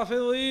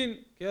لَحَافِظِينَ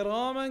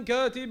كِرَامًا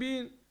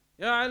كَاتِبِينَ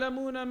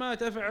يَعْلَمُونَ مَا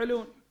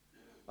تَفْعَلُونَ.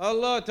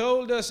 Allah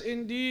told us,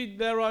 indeed,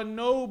 there are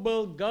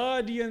noble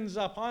guardians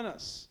upon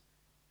us,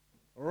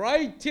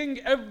 writing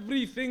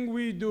everything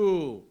we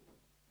do.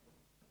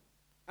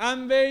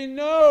 And they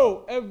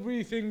know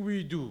everything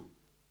we do.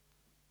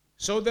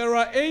 So there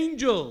are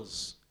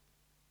angels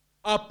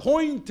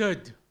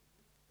appointed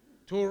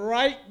to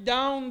write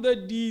down the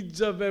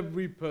deeds of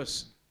every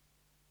person.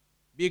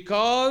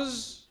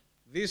 Because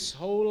this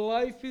whole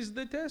life is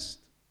the test.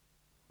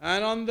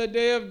 And on the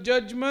day of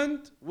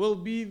judgment will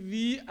be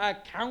the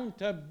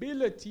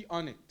accountability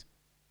on it.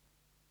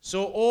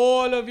 So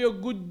all of your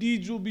good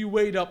deeds will be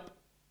weighed up.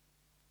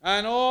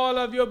 And all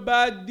of your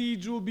bad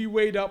deeds will be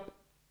weighed up.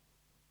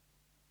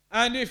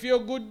 And if your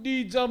good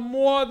deeds are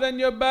more than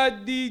your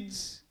bad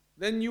deeds,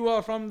 then you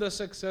are from the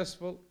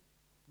successful.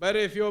 But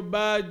if your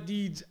bad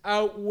deeds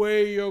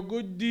outweigh your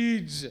good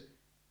deeds,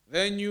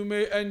 then you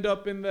may end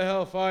up in the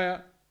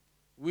hellfire.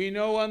 We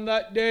know on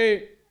that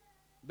day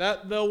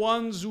that the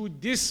ones who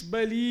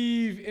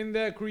disbelieve in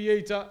their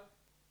Creator,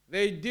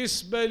 they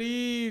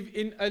disbelieve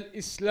in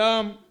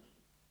Al-Islam,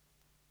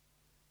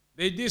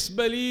 they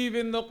disbelieve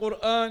in the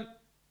Quran,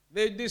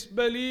 they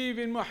disbelieve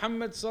in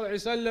Muhammad sallallahu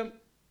alaihi wasallam.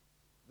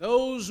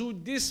 Those who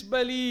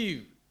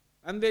disbelieve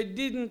and they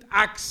didn't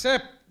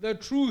accept the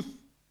truth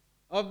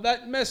of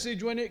that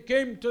message when it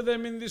came to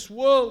them in this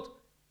world.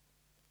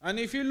 And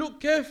if you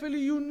look carefully,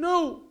 you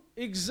know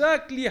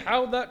exactly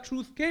how that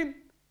truth came.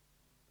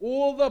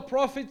 All the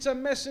prophets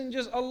and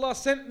messengers, Allah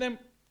sent them.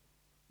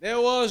 There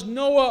was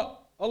Noah,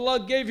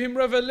 Allah gave him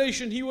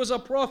revelation. He was a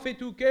prophet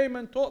who came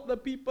and taught the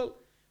people.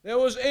 There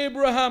was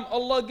Abraham,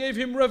 Allah gave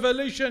him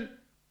revelation,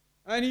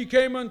 and he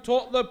came and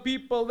taught the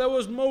people. There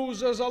was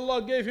Moses,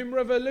 Allah gave him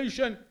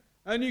revelation,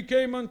 and he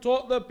came and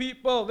taught the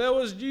people. There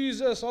was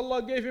Jesus,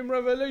 Allah gave him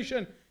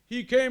revelation.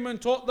 He came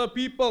and taught the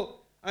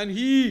people, and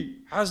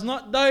he has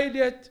not died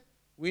yet.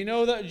 We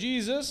know that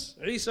Jesus,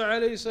 Isa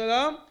alayhi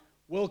salam,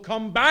 will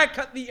come back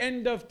at the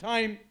end of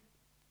time.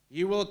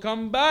 He will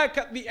come back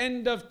at the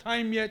end of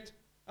time yet,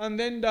 and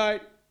then die.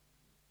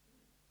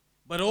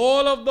 But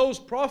all of those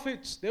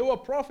prophets, they were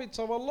prophets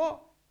of Allah.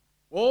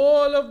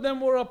 All of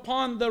them were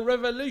upon the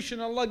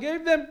revelation Allah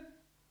gave them,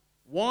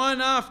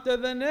 one after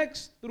the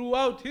next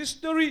throughout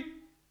history,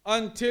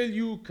 until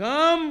you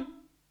come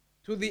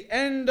to the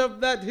end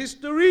of that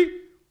history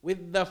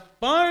with the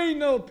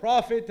final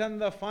prophet and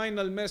the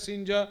final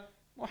messenger,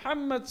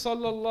 Muhammad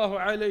sallallahu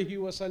alayhi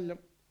wasallam.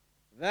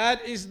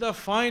 That is the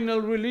final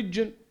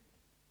religion.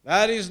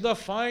 That is the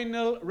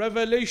final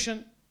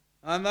revelation.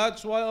 And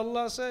that's why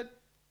Allah said,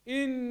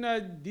 Inna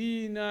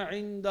ad-deena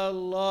inda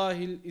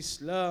Allahi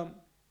al-Islam.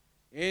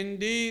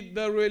 Indeed,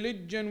 the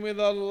religion with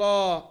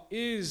Allah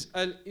is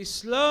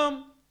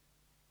al-Islam.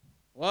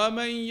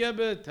 وَمَنْ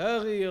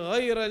يَبْتَغِي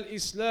غَيْرَ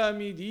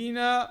الْإِسْلَامِ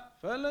دِينًا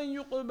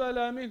فَلَنْ يُقْبَلَ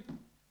مِنْهُ.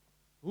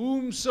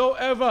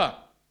 Whomsoever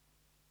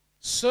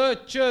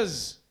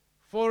searches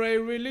for a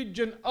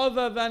religion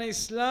other than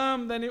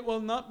Islam, then it will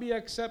not be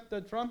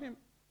accepted from him.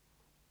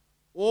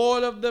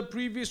 All of the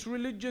previous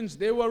religions,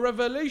 they were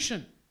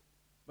revelation.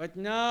 But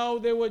now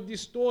they were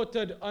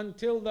distorted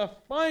until the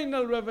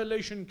final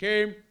revelation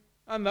came,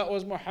 and that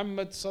was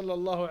Muhammad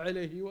sallallahu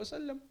alayhi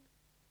wasallam.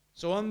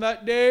 So on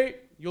that day,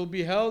 you'll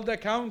be held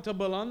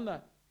accountable on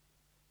that.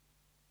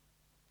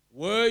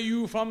 Were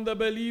you from the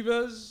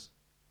believers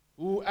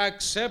who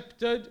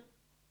accepted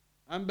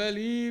and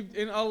believed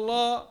in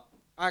Allah,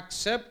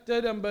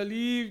 accepted and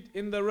believed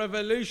in the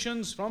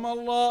revelations from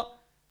Allah,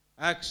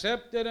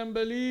 accepted and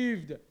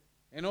believed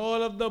in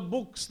all of the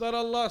books that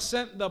Allah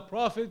sent, the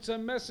prophets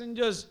and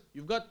messengers?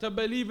 You've got to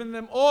believe in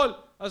them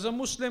all as a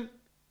Muslim.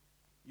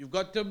 You've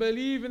got to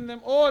believe in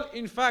them all.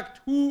 In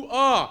fact, who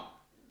are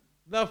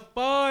the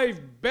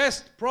 5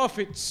 best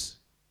prophets?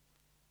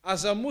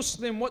 As a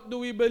Muslim, what do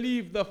we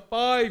believe? The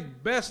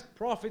 5 best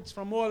prophets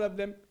from all of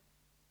them.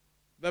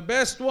 The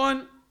best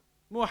one,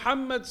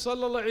 Muhammad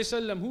sallallahu alaihi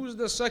wasallam. Who's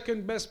the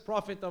second best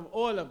prophet of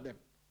all of them?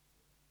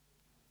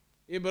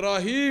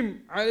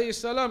 Ibrahim alayhi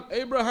salam,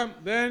 Abraham,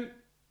 then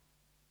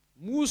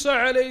Musa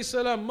alayhi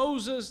salam,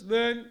 Moses,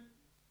 and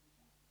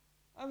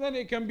then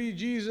it can be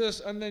Jesus,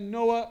 and then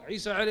Noah,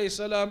 Isa alayhi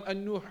salam,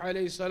 and Nuh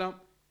alayhi salam.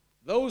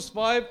 Those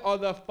 5 are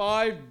the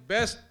 5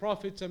 best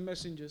prophets and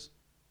messengers.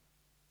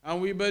 And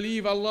we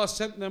believe Allah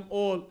sent them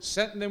all,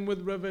 sent them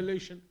with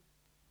revelation,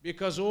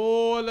 because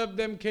all of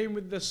them came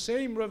with the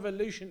same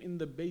revelation in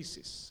the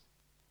basis.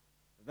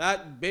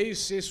 That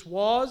basis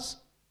was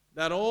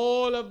that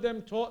all of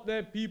them taught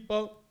their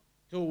people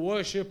to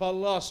worship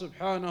Allah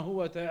subhanahu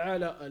wa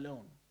ta'ala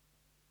alone.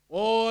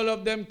 All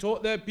of them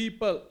taught their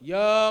people,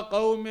 Ya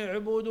qawmi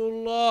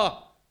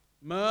ibudullah,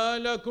 ma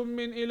lakum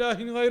min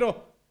ilahin ghayruh.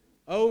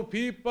 O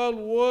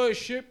people,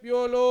 worship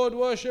your Lord,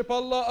 worship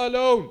Allah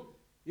alone.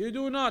 You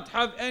do not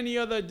have any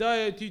other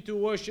deity to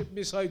worship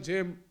besides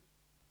Him.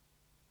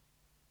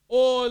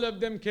 All of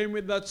them came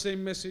with that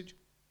same message.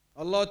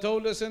 Allah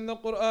told us in the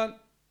Quran,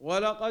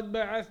 وَلَقَدْ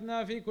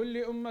بَعَثْنَا فِي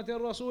كُلِّ أُمَّةٍ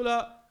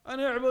رَسُولًا أَنِ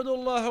اعْبُدُوا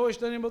اللَّهَ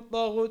وَاجْتَنِبُوا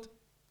الطَّاغُوتَ.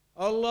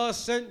 Allah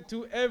sent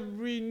to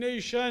every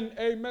nation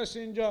a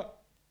messenger,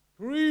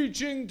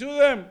 preaching to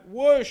them,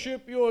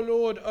 worship your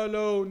Lord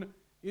alone.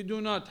 You do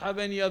not have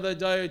any other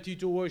deity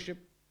to worship.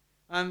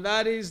 And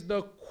that is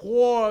the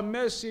core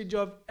message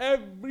of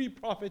every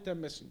prophet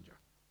and messenger.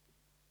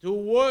 To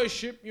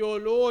worship your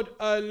Lord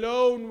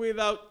alone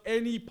without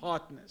any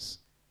partners.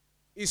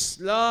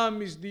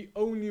 Islam is the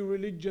only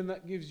religion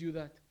that gives you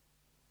that.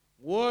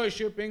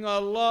 Worshipping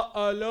Allah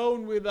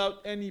alone without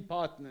any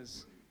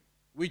partners,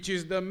 which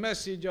is the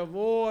message of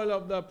all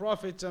of the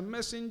prophets and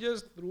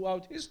messengers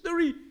throughout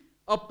history,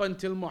 up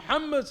until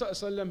Muhammad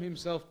ﷺ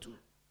himself too.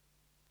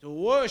 To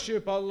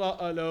worship Allah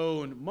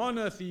alone,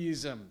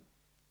 monotheism.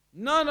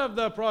 None of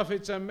the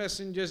prophets and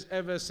messengers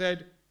ever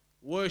said,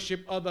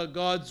 worship other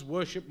gods,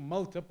 worship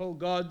multiple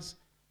gods.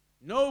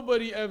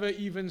 Nobody ever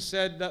even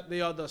said that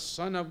they are the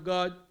Son of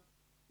God.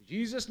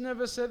 Jesus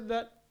never said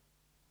that.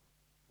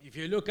 If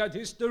you look at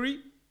history,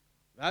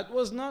 that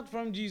was not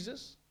from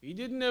Jesus. He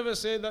didn't ever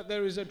say that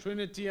there is a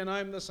Trinity and I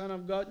am the Son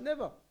of God.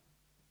 Never.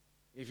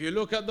 If you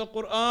look at the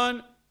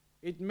Quran,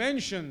 it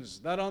mentions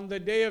that on the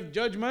day of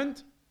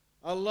judgment,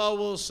 Allah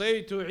will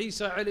say to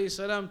Isa alayhi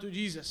salam, to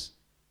Jesus,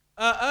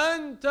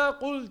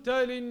 أَأَنْتَ قُلْتَ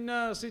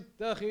لِلنَّاسِ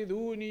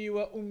اتَّخِذُونِي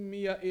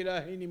وَأُمِّيَ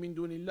إِلَهِينِ مِن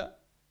دُونِ اللَّهِ.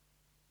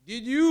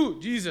 Did you,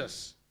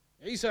 Jesus,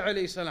 Isa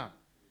alayhi salam,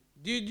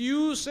 did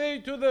you say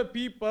to the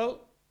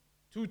people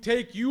to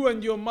take you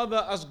and your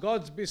mother as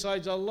gods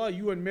besides Allah,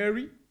 you and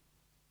Mary?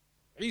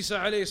 Isa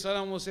alayhi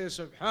salam will say,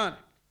 Subhanak,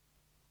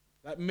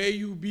 that may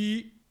you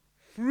be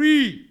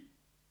free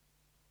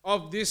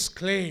of this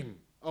claim,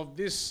 of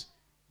this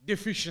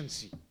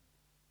deficiency.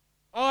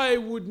 I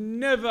would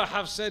never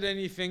have said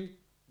anything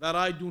that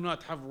I do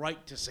not have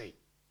right to say.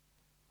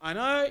 And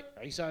I,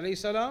 Isa alayhi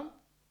salam,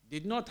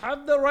 did not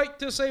have the right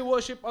to say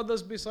worship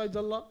others besides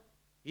Allah.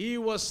 He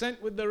was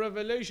sent with the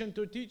revelation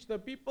to teach the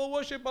people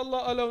worship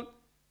Allah alone.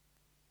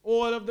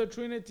 All of the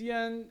Trinity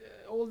and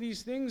all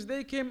these things,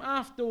 they came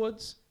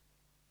afterwards.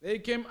 They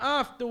came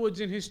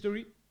afterwards in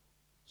history.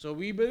 So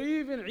we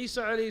believe in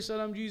Isa alayhi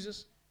salam,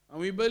 Jesus, and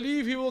we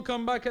believe He will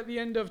come back at the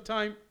end of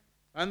time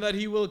and that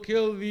He will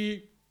kill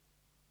the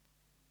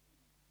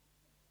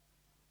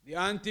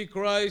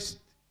Antichrist,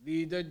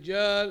 the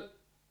Dajjal.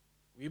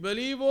 We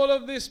believe all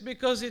of this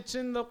because it's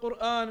in the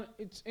Quran,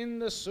 it's in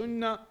the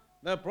Sunnah.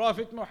 The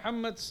Prophet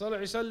Muhammad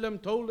sallallahu alaihi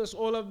wasallam told us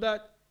all of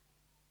that.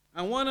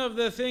 And one of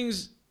the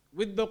things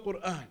with the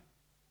Quran,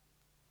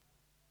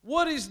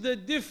 what is the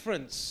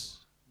difference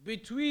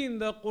between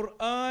the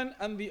Quran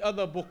and the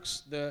other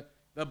books? The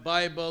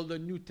Bible, the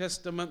New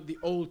Testament, the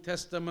Old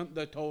Testament,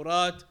 the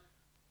Torah.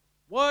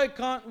 Why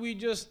can't we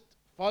just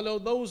follow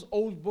those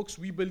old books?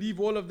 We believe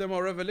all of them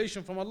are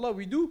revelation from Allah.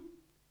 We do.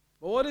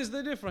 But what is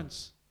the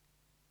difference?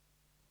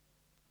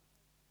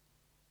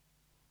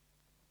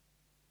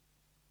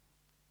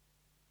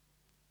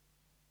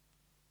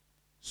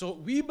 So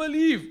we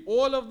believe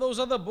all of those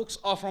other books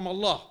are from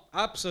Allah.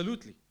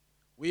 Absolutely.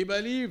 We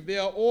believe they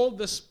are all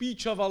the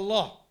speech of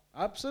Allah.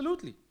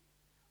 Absolutely.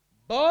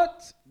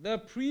 But the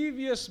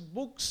previous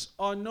books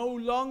are no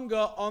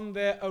longer on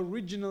their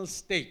original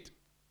state.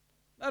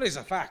 That is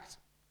a fact.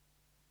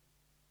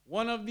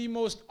 One of the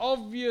most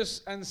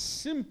obvious and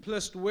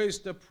simplest ways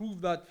to prove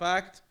that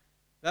fact,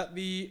 that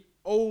the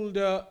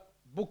older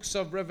books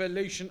of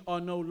Revelation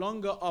are no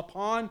longer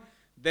upon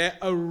their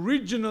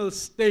original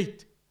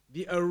state,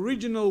 the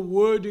original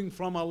wording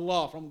from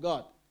Allah, from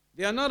God.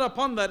 They are not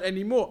upon that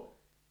anymore.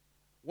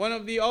 One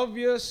of the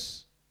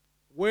obvious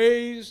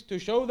ways to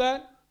show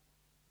that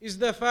is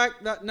the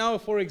fact that now,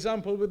 for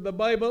example, with the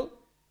Bible,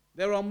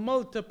 there are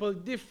multiple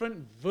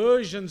different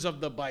versions of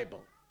the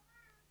Bible.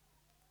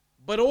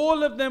 But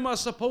all of them are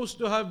supposed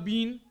to have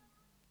been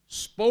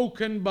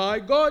spoken by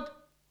God.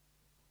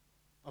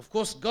 Of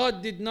course,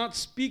 God did not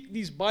speak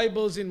these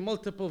Bibles in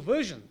multiple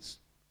versions.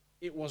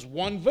 It was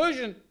one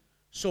version.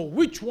 So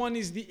which one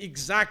is the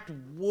exact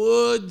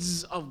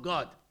words of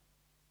God?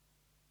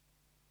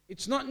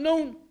 It's not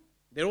known.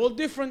 They're all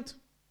different.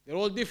 They're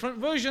all different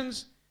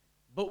versions.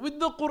 But with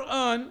the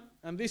Quran,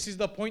 and this is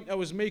the point I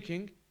was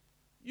making,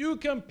 you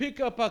can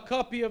pick up a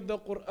copy of the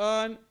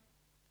Quran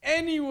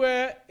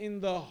anywhere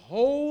in the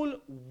whole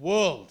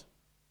world,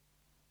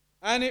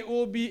 and it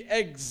will be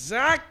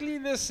exactly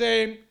the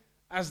same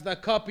as the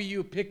copy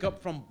you pick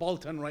up from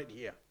Bolton right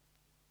here.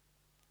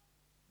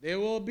 They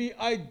will be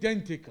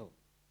identical.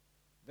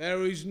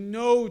 There is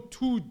no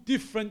two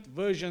different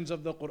versions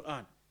of the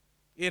Quran.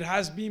 It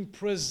has been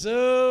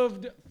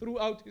preserved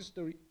throughout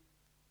history.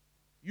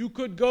 You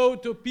could go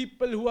to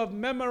people who have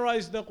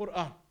memorized the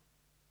Quran.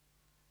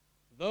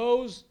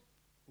 Those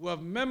who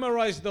have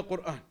memorized the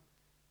Quran.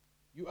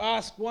 You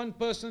ask one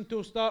person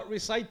to start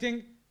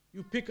reciting,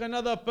 you pick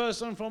another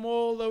person from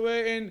all the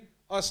way in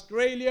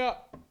Australia,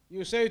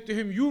 you say to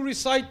him, you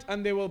recite,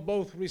 and they will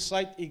both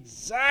recite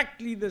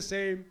exactly the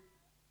same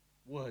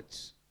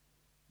words.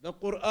 The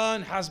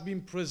Quran has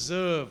been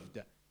preserved,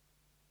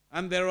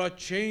 and there are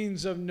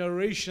chains of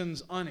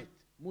narrations on it,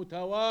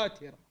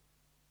 mutawatir.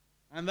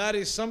 And that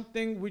is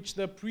something which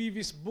the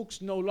previous books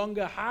no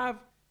longer have.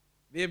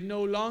 They have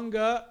no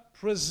longer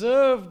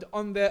preserved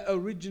on their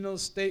original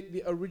state,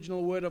 the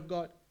original word of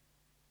God.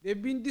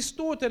 They've been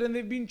distorted and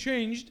they've been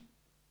changed.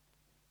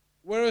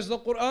 Whereas the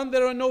Quran,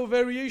 there are no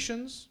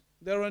variations.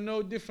 There are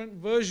no different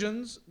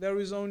versions. There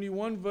is only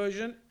one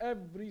version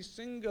every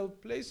single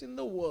place in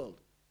the world.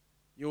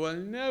 You will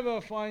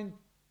never find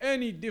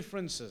any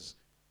differences.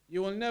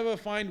 You will never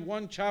find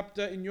one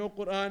chapter in your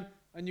Quran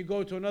and you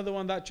go to another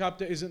one, that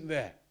chapter isn't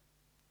there.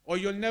 Or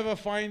you'll never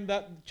find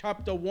that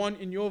chapter 1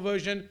 in your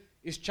version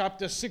is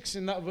chapter 6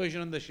 in that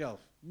version on the shelf.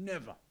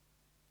 Never.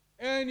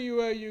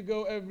 Anywhere you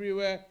go,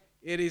 everywhere,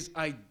 it is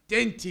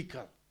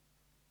identical.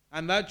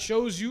 And that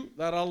shows you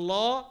that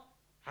Allah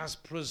has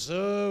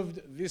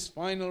preserved this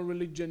final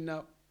religion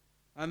now.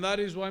 And that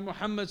is why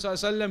Muhammad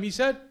ﷺ, he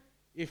said,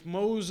 if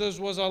Moses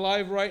was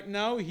alive right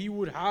now, he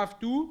would have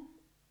to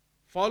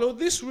follow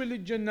this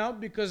religion now,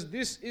 because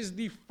this is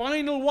the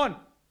final one.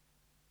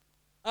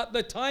 At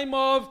the time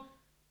of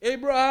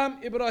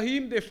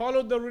Ibrahim, they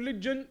followed the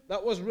religion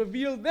that was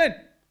revealed then.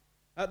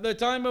 At the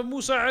time of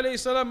Musa alayhi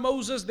salam,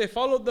 Moses, they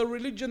followed the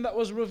religion that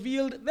was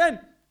revealed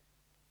then.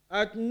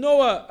 At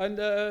Noah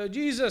and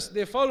Jesus,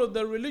 they followed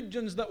the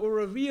religions that were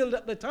revealed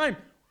at the time.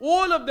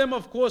 All of them,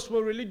 of course,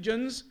 were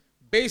religions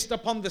based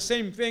upon the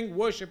same thing,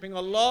 worshipping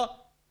Allah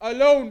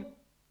alone.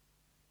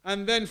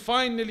 And then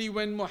finally,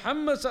 when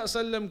Muhammad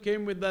ﷺ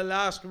came with the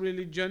last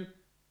religion,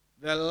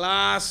 the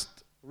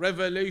last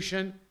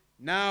revelation,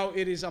 now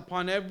it is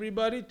upon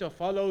everybody to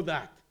follow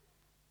that.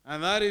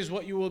 And that is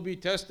what you will be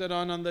tested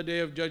on the Day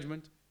of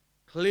Judgment.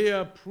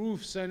 Clear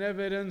proofs and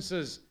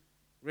evidences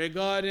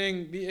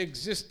regarding the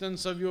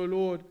existence of your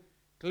Lord.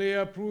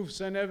 Clear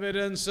proofs and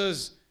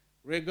evidences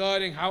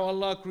regarding how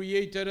Allah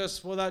created us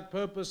for that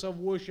purpose of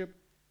worship.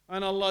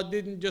 And Allah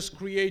didn't just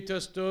create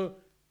us to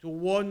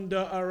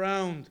wander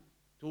around.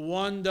 To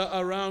wander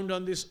around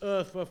on this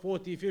earth for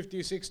 40,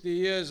 50, 60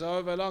 years,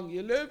 however long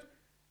you live,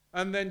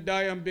 and then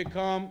die and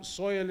become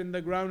soil in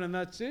the ground and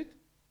that's it.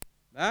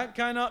 That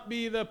cannot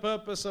be the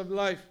purpose of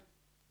life.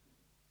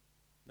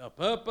 The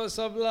purpose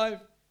of life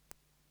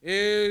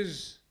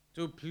is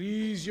to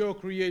please your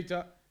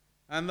Creator,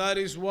 and that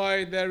is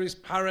why there is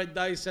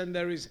paradise and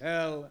there is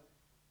hell.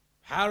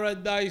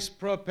 Paradise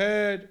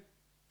prepared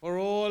for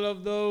all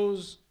of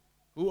those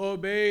who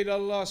obeyed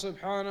Allah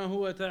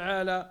subhanahu wa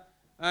ta'ala,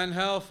 and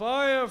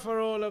hellfire for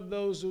all of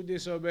those who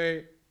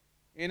disobey.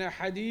 In a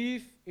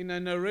hadith, in a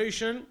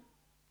narration,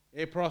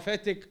 a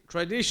prophetic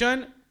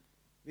tradition,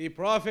 the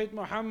Prophet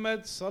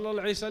Muhammad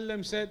sallallahu alaihi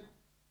wasallam said,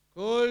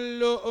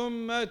 كل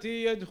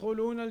أمتي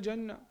يدخلون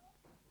الجنة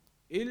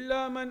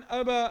إلا من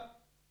أبى.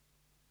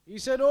 He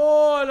said,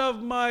 all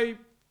of my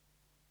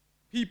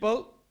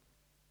people,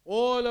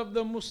 all of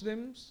the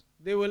Muslims,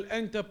 they will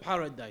enter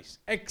paradise,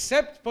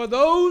 except for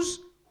those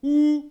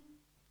who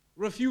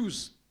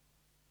refuse.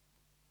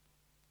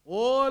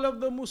 All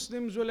of the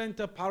Muslims will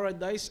enter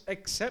paradise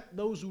except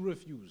those who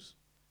refuse.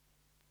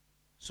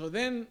 So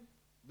then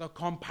the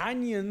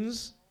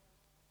companions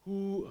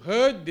who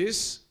heard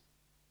this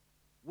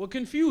were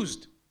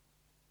confused.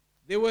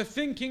 They were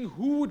thinking,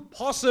 who would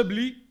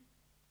possibly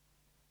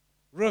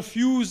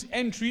refuse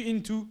entry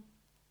into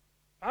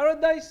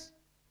paradise?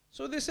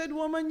 So they said,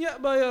 وَمَنْ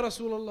يَأْبَى يَا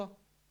رَسُولَ اللَّهِ?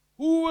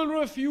 Who will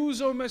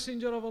refuse, O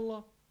Messenger of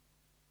Allah?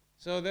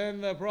 So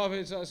then the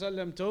Prophet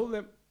ﷺ told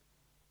them,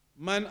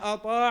 مَنْ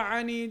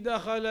أَطَاعَنِي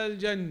دَخَلَ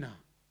الْجَنَّةِ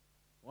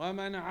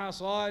وَمَنْ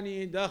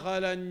عَصَانِي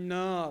دَخَلَ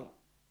النَّارِ.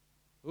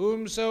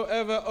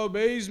 Whomsoever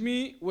obeys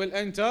me will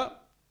enter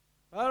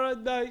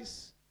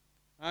paradise,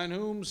 and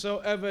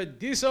whomsoever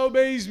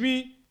disobeys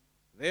me,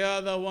 they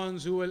are the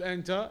ones who will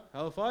enter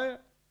hellfire.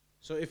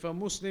 So if a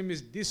Muslim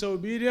is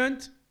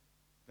disobedient,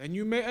 then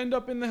you may end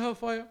up in the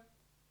hellfire.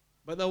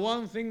 But the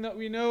one thing that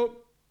we know,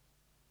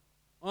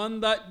 on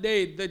that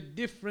day, the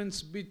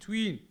difference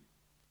between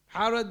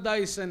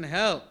paradise and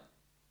hell,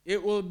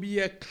 it will be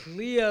a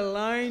clear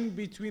line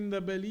between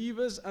the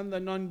believers and the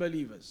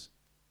non-believers.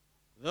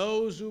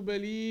 Those who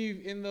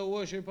believe in the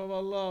worship of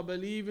Allah,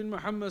 believe in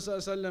Muhammad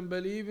sallallahu alaihi wasallam,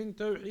 believe in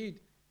Tawheed,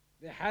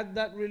 they had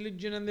that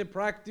religion and they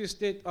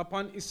practiced it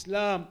upon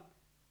Islam,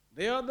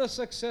 they are the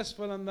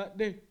successful on that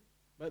day.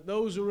 But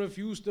those who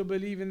refuse to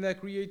believe in their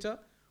Creator,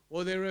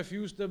 or they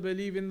refuse to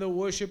believe in the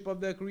worship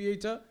of their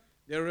Creator,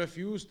 they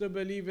refuse to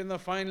believe in the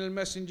final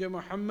messenger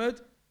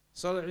Muhammad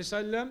sallallahu alaihi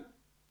wasallam,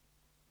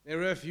 they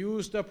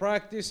refuse to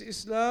practice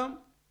Islam,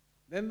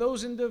 then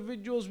those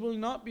individuals will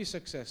not be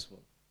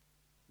successful.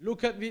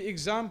 Look at the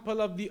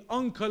example of the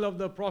uncle of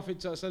the Prophet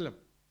ﷺ.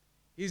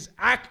 His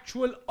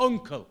actual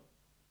uncle,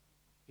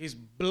 his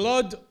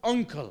blood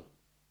uncle.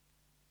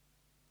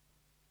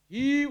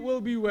 He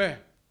will be where?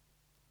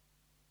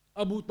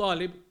 Abu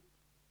Talib.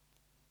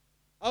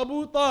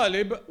 Abu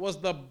Talib was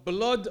the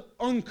blood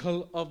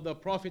uncle of the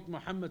Prophet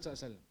Muhammad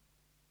ﷺ.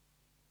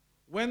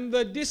 When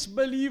the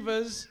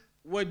disbelievers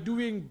were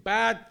doing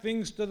bad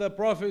things to the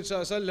Prophet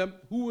ﷺ,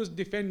 who was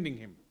defending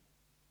him?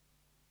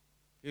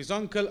 His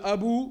uncle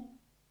Abu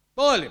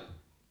Talib.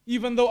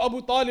 Even though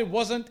Abu Talib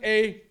wasn't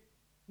a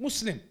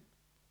Muslim,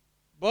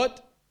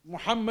 but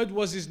Muhammad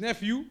was his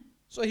nephew,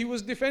 so he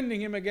was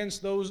defending him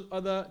against those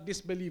other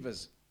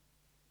disbelievers.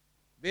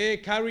 They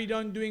carried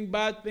on doing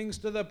bad things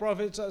to the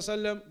Prophet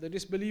ﷺ, the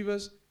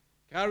disbelievers,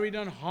 carried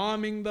on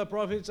harming the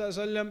Prophet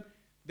ﷺ.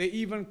 They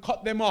even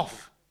cut them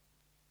off,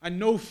 and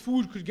no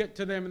food could get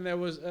to them, and there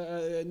was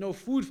no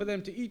food for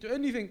them to eat or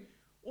anything.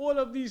 All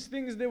of these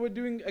things they were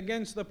doing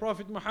against the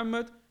Prophet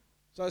Muhammad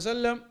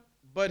ﷺ,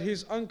 but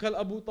his uncle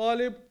Abu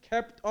Talib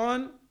kept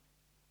on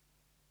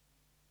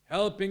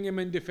helping him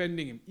and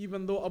defending him,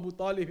 even though Abu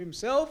Talib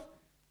himself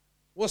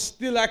was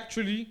still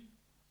actually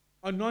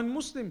a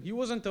non-Muslim. He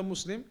wasn't a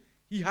Muslim.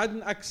 He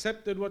hadn't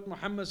accepted what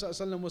Muhammad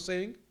ﷺ was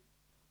saying,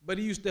 but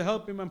he used to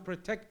help him and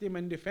protect him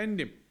and defend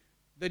him.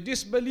 The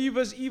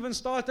disbelievers even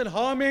started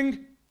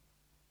harming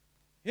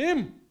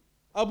him,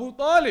 Abu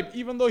Talib,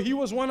 even though he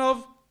was one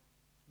of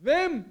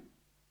them,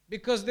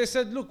 because they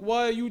said, look,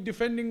 why are you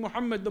defending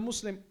Muhammad the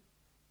Muslim?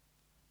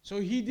 So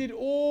he did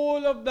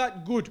all of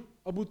that good,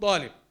 Abu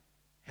Talib,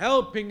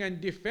 helping and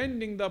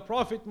defending the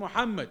Prophet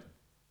Muhammad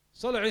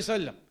sallallahu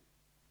alaihi wasallam.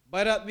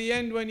 But at the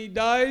end, when he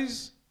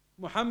dies,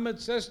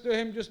 Muhammad says to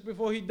him just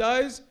before he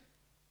dies,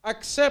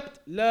 accept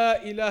La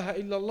ilaha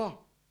illallah,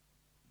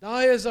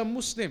 die as a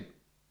Muslim.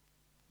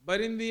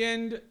 But in the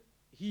end,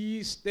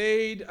 he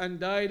stayed and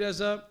died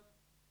as a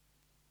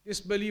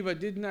disbeliever,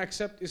 didn't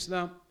accept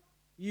Islam,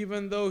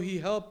 even though he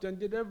helped and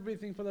did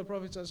everything for the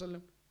Prophet sallallahu alaihi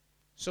wasallam.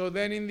 So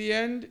then in the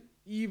end,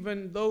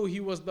 even though he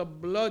was the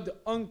blood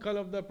uncle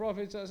of the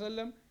Prophet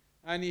ﷺ,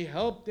 and he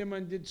helped him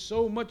and did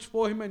so much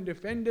for him and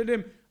defended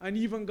him and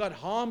even got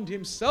harmed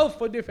himself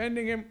for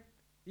defending him,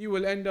 he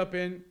will end up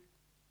in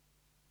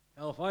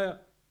hellfire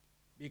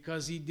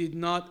because he did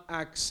not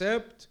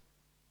accept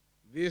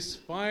this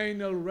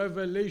final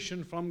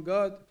revelation from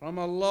God, from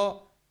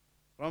Allah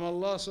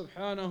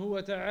subhanahu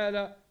wa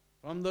ta'ala,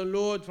 from the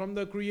Lord, from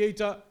the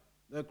Creator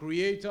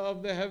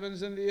of the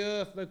heavens and the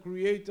earth, the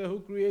Creator who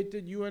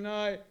created you and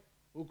I,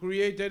 who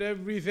created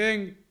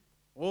everything.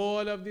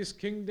 All of this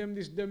kingdom,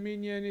 this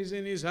dominion is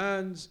in His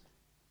hands.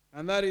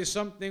 And that is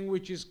something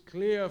which is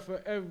clear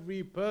for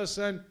every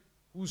person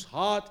whose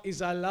heart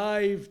is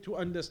alive to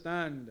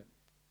understand.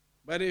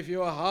 But if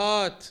your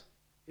heart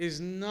is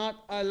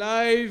not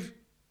alive,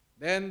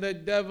 then the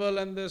devil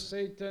and the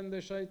Satan, the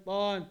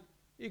shaitan,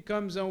 he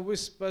comes and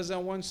whispers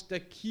and wants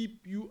to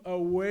keep you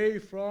away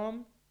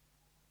from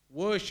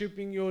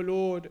worshipping your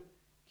Lord,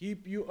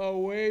 keep you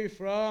away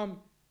from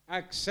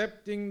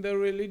accepting the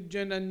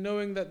religion and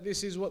knowing that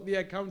this is what the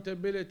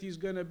accountability is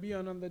going to be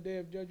on the day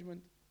of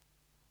judgment.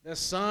 The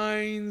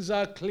signs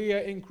are clear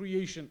in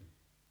creation.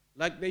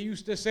 Like they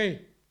used to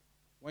say,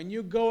 when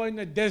you go in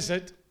a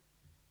desert,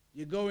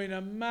 you go in a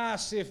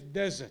massive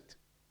desert.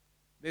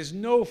 There's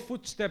no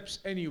footsteps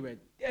anywhere,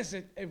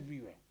 desert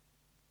everywhere.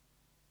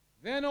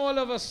 Then all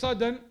of a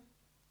sudden,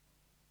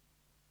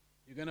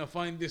 you're going to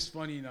find this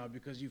funny now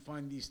because you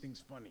find these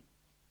things funny.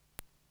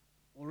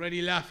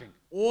 Already laughing.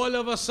 All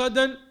of a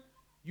sudden,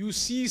 you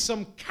see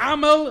some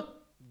camel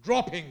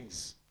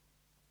droppings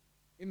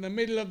in the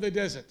middle of the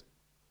desert.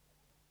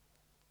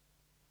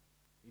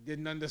 He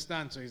didn't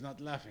understand, so he's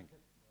not laughing.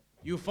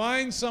 You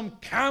find some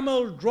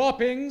camel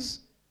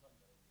droppings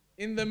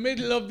in the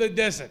middle of the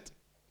desert.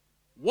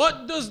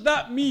 What does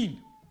that mean?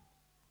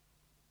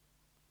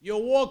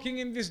 You're walking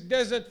in this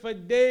desert for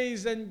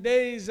days and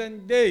days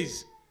and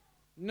days.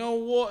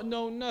 No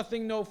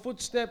nothing, no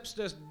footsteps,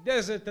 just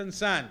desert and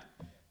sand.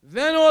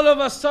 Then all of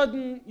a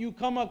sudden you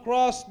come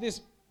across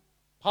this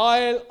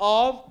pile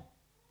of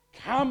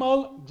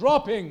camel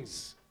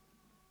droppings.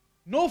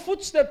 No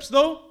footsteps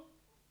though,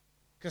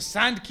 because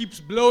sand keeps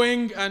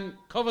blowing and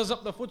covers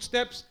up the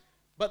footsteps,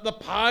 but the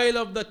pile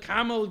of the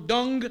camel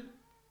dung,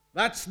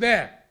 that's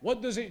there.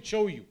 What does it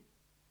show you?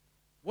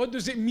 What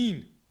does it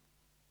mean?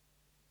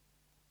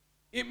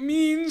 It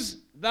means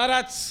that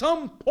at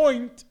some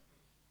point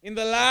in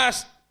the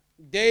last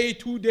day,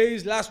 2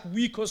 days, last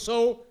week or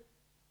so,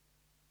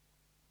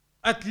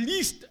 at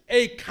least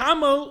a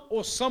camel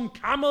or some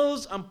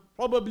camels and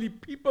probably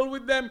people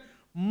with them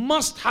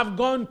must have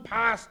gone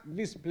past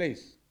this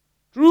place.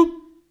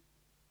 True?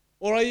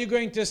 Or are you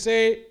going to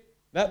say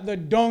that the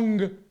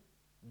dung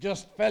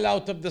just fell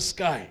out of the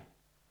sky?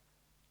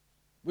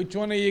 Which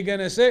one are you going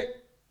to say?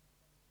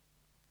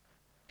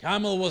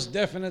 Camel was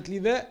definitely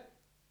there.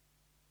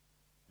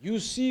 You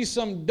see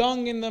some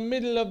dung in the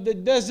middle of the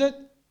desert,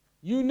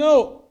 you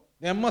know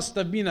there must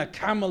have been a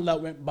camel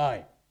that went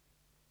by.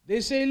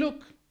 They say,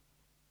 look,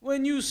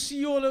 when you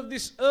see all of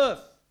this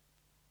earth,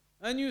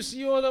 and you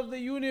see all of the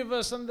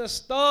universe and the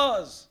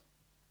stars,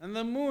 and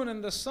the moon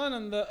and the sun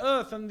and the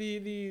earth and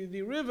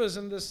the rivers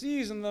and the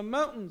seas and the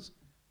mountains,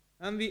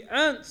 and the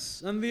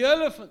ants and the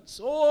elephants,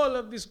 all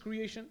of this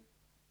creation,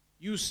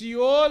 you see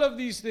all of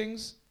these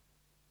things,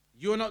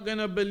 you're not going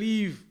to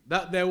believe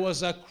that there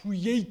was a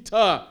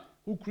creator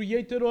who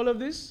created all of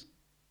this?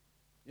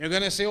 You're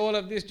going to say all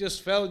of this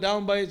just fell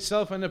down by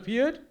itself and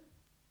appeared?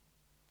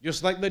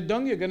 Just like the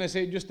dung, you're going to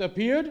say it just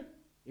appeared?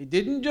 It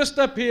didn't just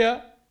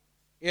appear.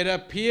 It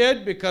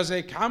appeared because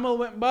a camel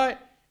went by.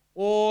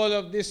 All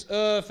of this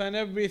earth and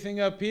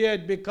everything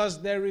appeared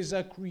because there is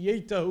a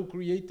creator who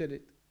created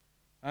it.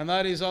 And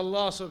that is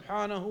Allah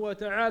subhanahu wa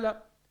ta'ala.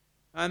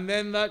 And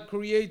then that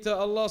creator,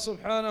 Allah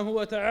subhanahu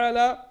wa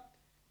ta'ala,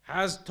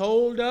 has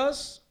told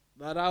us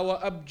that our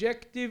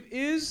objective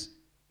is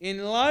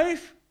in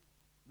life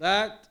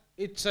that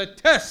it's a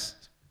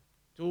test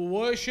to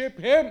worship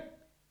Him,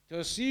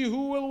 to see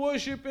who will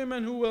worship Him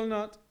and who will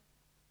not,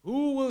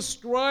 who will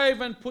strive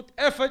and put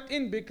effort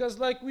in, because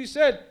like we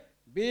said,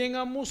 being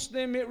a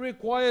Muslim, it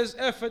requires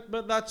effort,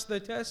 but that's the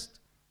test.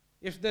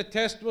 If the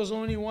test was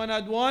only 1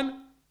 add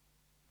 1,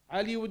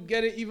 Ali would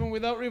get it even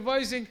without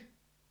revising.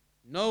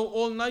 No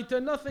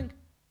all-nighter, nothing.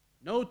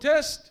 No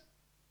test.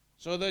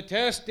 So the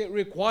test, it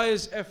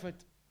requires effort.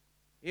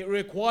 It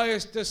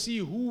requires to see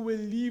who will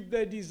leave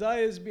their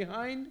desires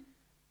behind,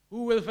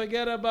 who will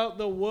forget about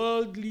the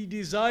worldly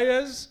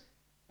desires,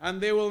 and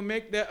they will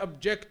make their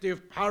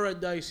objective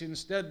paradise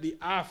instead, the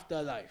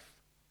afterlife.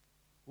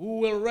 Who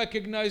will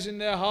recognize in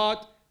their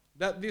heart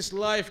that this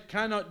life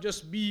cannot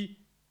just be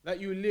that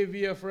you live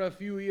here for a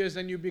few years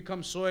and you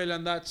become soil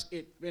and that's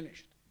it,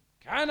 finished.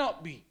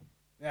 Cannot be.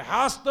 There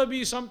has to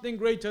be something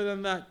greater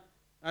than that.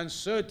 And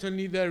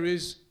certainly there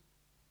is.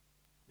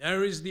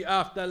 There is the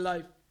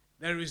afterlife.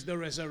 There is the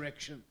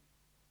resurrection.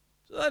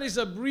 So that is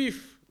a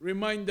brief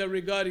reminder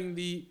regarding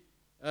the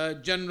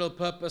general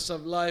purpose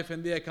of life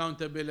and the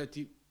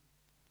accountability.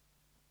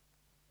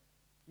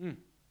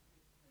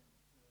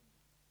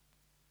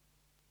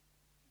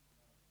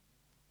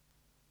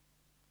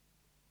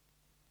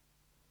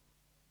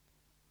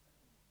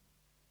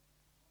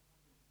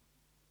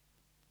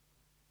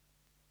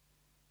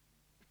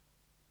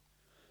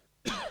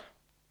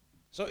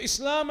 So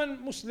Islam and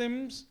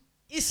Muslims,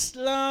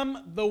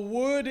 Islam, the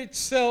word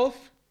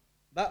itself,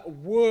 that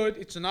word,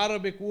 it's an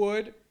Arabic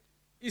word,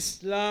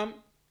 Islam,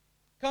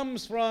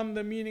 comes from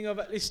the meaning of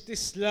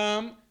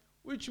al-istislam,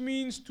 which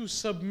means to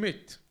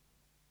submit.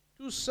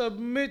 To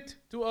submit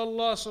to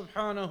Allah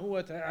subhanahu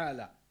wa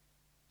ta'ala.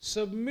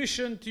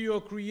 Submission to your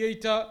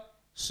Creator,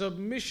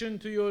 submission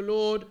to your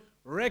Lord,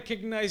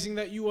 recognizing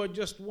that you are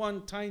just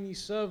one tiny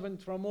servant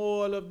from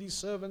all of these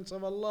servants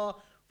of Allah,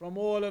 from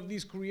all of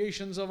these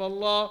creations of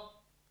Allah,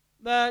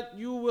 that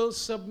you will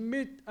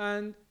submit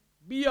and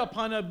be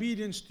upon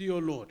obedience to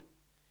your Lord.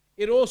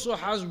 It also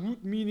has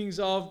root meanings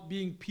of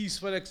being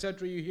peaceful,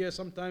 etc. You hear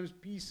sometimes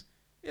peace.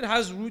 It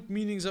has root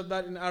meanings of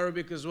that in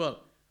Arabic as well.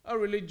 A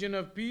religion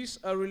of peace,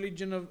 a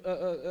religion of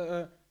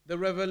the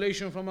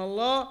revelation from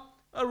Allah,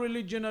 a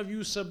religion of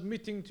you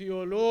submitting to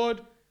your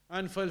Lord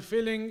and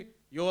fulfilling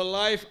your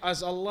life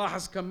as Allah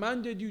has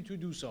commanded you to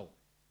do so.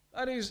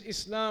 That is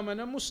Islam.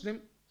 And a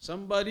Muslim,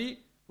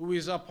 somebody who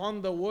is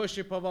upon the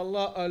worship of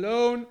Allah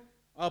alone,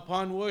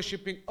 upon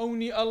worshipping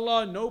only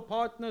Allah, no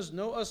partners,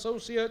 no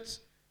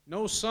associates,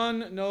 no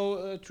son,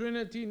 no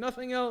trinity,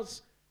 nothing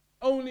else,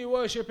 only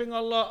worshipping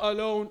Allah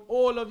alone,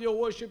 all of your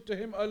worship to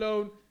Him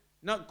alone,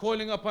 not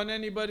calling upon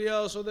anybody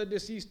else or the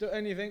deceased or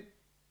anything,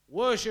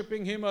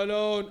 worshipping Him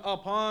alone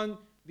upon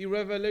the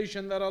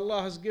revelation that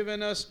Allah has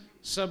given us,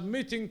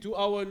 submitting to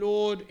our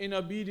Lord in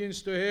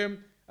obedience to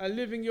Him, and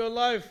living your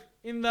life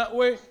in that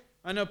way.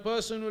 And a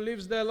person who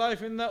lives their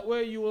life in that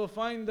way, you will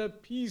find the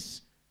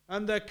peace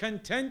and the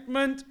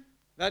contentment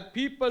that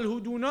people who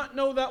do not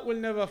know that will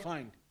never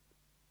find.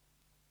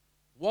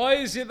 Why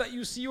is it that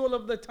you see all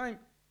of the time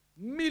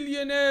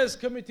Millionaires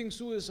committing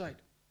suicide.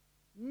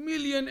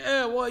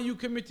 Millionaire, why are you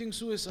committing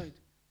suicide?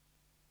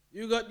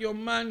 You got your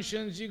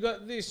mansions, you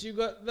got this, you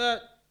got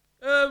that,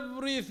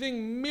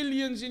 everything,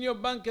 millions in your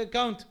bank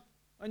account,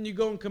 and you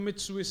go and commit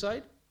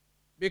suicide?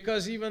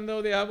 Because even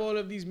though they have all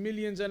of these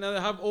millions and they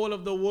have all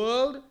of the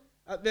world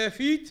at their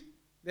feet,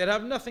 they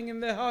have nothing in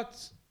their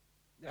hearts.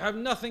 They have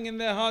nothing in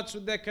their hearts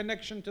with their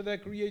connection to their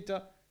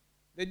Creator.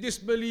 They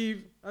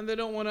disbelieve and they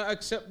don't want to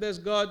accept there's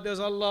God, there's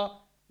Allah.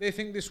 They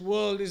think this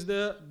world is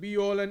the be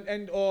all and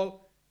end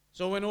all.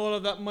 So when all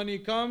of that money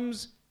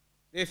comes,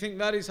 they think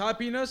that is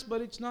happiness,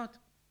 but it's not.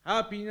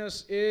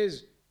 Happiness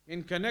is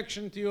in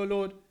connection to your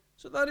Lord.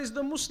 So that is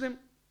the Muslim.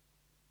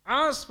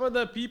 As for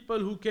the people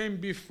who came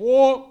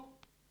before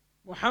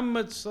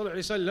Muhammad sallallahu alaihi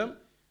wasallam,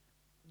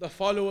 the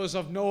followers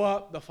of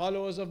Noah, the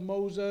followers of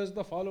Moses,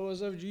 the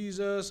followers of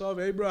Jesus, of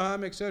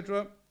Abraham,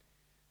 etc.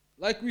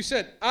 Like we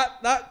said,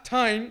 at that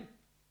time,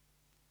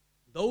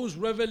 those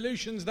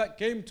revelations that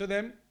came to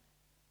them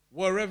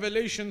were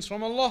revelations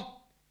from Allah.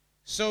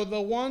 So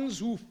the ones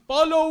who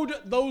followed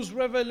those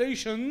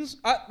revelations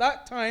at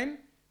that time,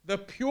 the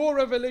pure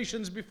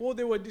revelations before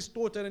they were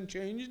distorted and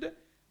changed,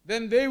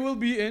 then they will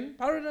be in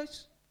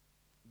paradise.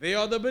 They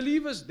are the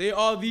believers. They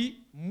are the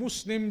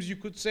Muslims, you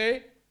could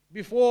say,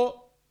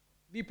 before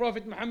the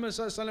Prophet Muhammad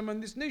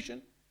and this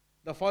nation.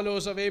 The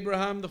followers of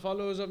Abraham, the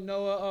followers of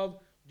Noah, of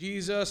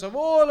Jesus, of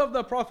all of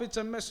the prophets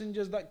and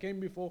messengers that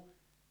came before.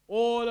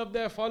 All of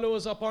their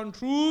followers upon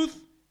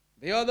truth,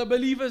 they are the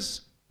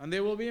believers and they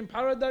will be in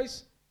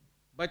paradise.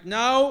 But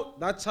now,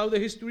 that's how the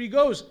history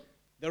goes.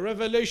 The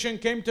revelation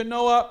came to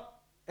Noah.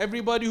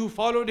 Everybody who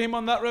followed him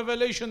on that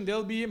revelation,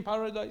 they'll be in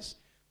paradise.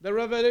 The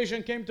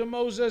revelation came to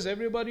Moses.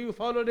 Everybody who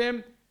followed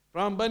him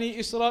from Bani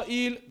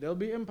Israel, they'll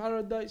be in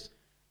paradise.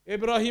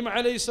 Ibrahim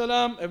alayhi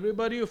salam,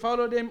 everybody who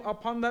followed him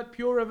upon that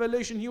pure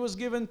revelation he was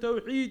given,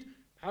 Tawheed,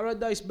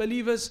 paradise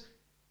believers.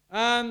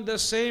 And the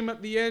same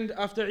at the end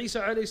after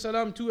Isa alayhi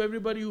salam too,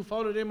 everybody who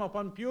followed him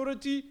upon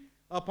purity,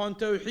 upon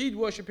Tawheed,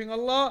 worshipping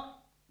Allah,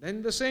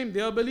 then the same,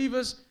 they are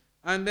believers.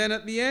 And then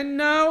at the end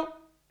now,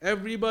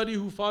 everybody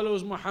who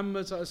follows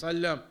Muhammad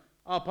sallallahu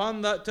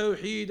upon that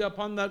Tawheed,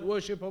 upon that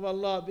worship of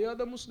Allah, they are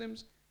the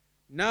Muslims.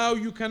 Now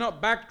you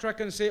cannot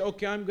backtrack and say,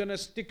 okay, I'm going to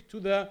stick to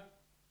the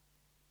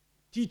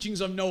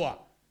teachings of Noah,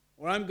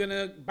 or I'm going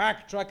to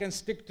backtrack and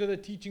stick to the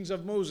teachings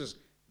of Moses.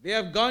 They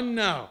have gone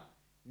now.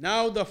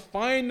 Now the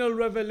final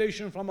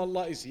revelation from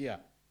Allah is here,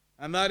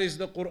 and that is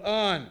the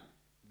Quran.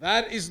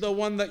 That is the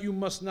one that you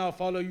must now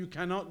follow. You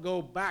cannot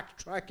go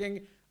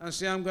backtracking and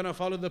say, I'm going to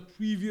follow the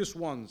previous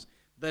ones.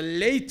 The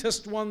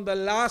latest one, the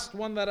last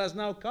one that has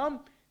now come,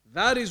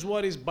 that is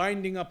what is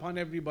binding upon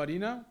everybody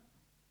now.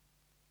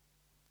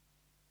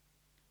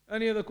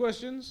 Any other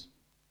questions?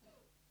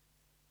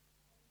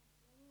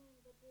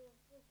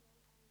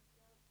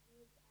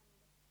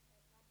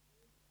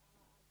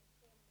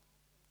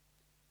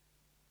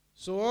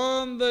 So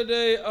on the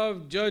day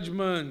of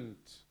judgment,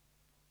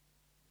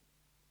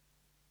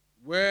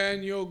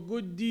 when your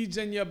good deeds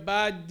and your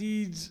bad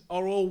deeds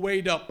are all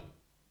weighed up,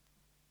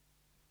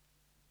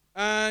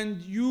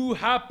 and you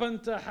happen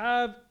to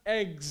have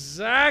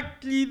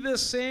exactly the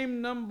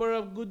same number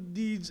of good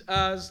deeds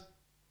as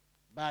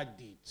bad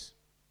deeds,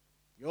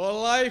 your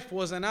life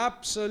was an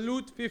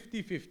absolute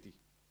 50-50.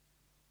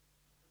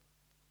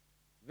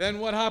 Then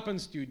what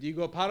happens to you? Do you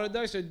go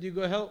paradise or do you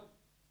go hell?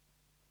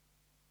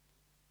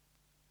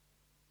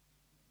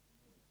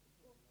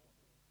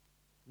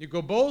 You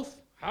go both?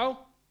 How?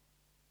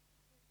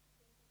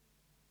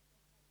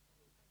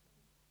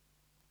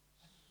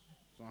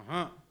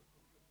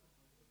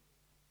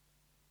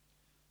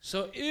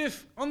 So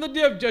if on the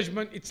day of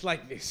judgment it's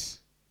like this,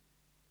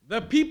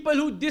 the people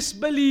who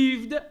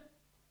disbelieved,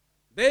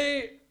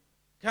 they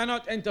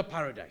cannot enter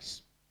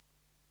paradise.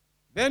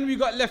 Then we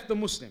got left the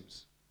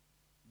Muslims.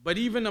 But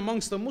even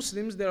amongst the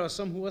Muslims, there are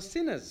some who are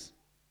sinners.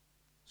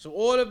 So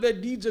all of their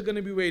deeds are going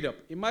to be weighed up.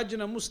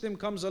 Imagine a Muslim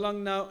comes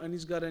along now and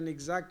he's got an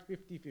exact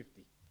 50-50.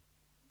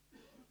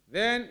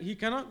 Then he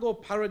cannot go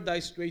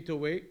paradise straight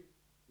away,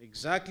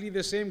 exactly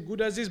the same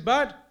good as is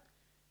bad.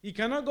 He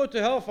cannot go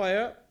to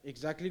hellfire,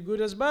 exactly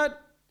good as bad.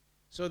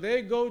 So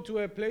they go to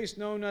a place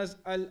known as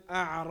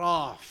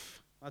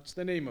Al-A'raf. That's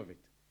the name of it.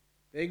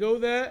 They go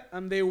there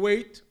and they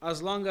wait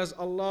as long as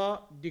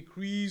Allah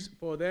decrees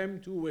for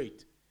them to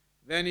wait.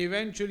 Then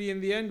eventually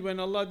in the end, when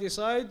Allah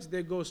decides,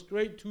 they go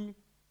straight to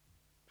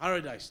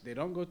paradise. They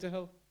don't go to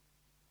hell.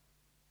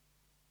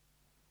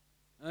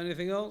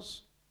 Anything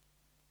else?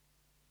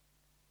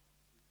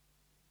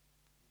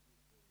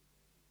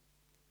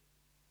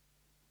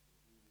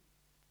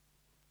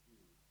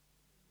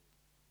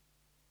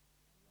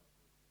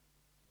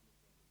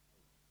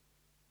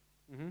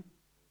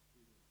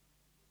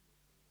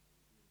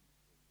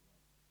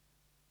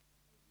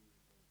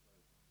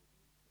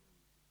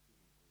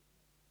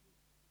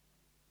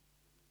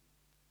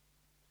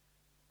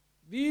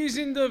 These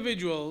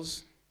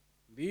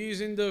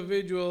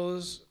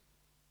individuals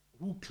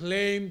who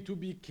claim to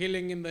be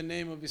killing in the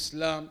name of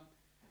Islam,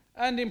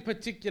 and in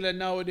particular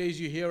nowadays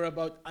you hear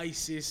about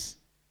ISIS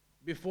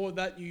Before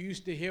that, you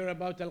used to hear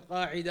about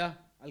Al-Qaeda,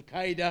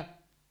 Al-Qaeda.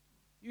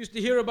 You used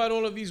to hear about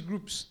all of these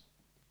groups.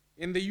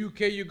 In the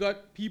UK, you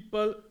got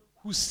people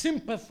who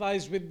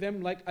sympathize with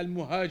them, like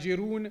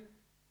Al-Muhajirun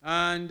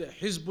and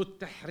Hizb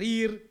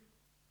ut-Tahrir.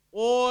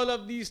 All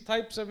of these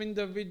types of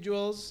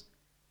individuals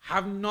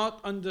have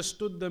not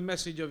understood the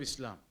message of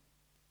Islam.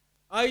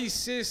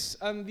 ISIS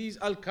and these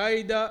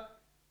Al-Qaeda,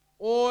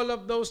 all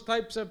of those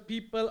types of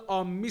people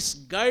are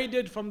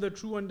misguided from the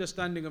true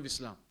understanding of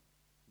Islam.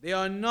 They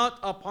are not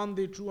upon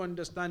the true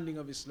understanding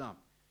of Islam.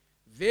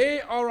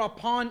 They are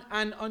upon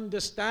an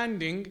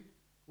understanding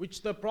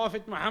which the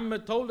Prophet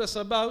Muhammad told us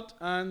about,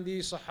 and the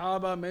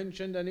Sahaba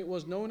mentioned, and it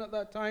was known at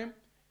that time,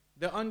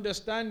 the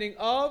understanding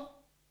of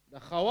the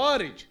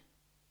Khawarij.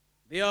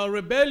 They are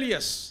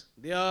rebellious.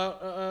 They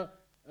are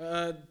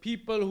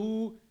people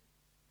who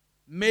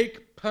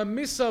make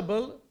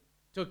permissible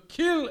to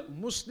kill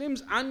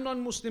Muslims and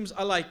non-Muslims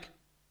alike.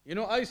 You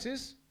know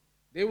ISIS?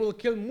 They will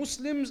kill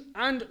Muslims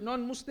and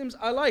non-Muslims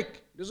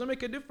alike. Doesn't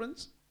make a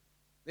difference.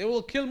 They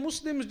will kill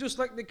Muslims just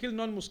like they kill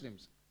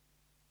non-Muslims.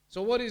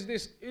 So what is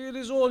this? It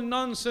is all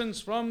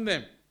nonsense from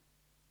them.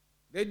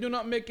 They do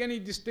not make any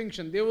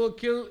distinction. They will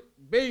kill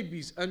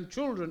babies and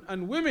children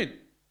and women.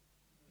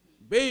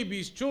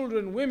 Babies,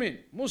 children, women,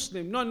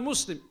 Muslim,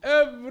 non-Muslim,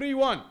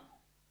 everyone.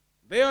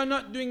 They are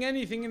not doing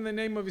anything in the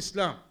name of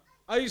Islam.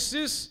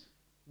 ISIS,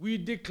 we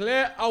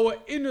declare our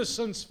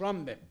innocence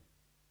from them.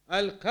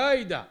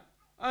 Al-Qaeda,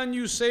 and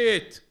you say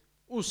it,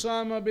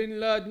 Osama bin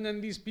Laden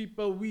and these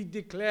people, we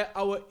declare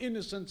our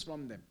innocence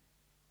from them.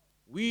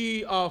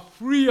 We are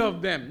free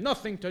of them,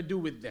 nothing to do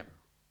with them.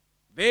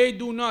 They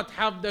do not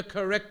have the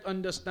correct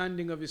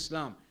understanding of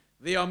Islam.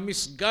 They are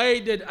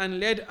misguided and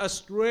led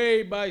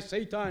astray by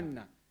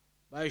Satan,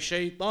 by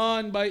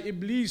Shaitan, by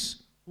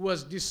Iblis, who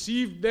has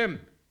deceived them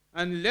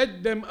and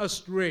led them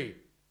astray.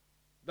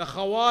 The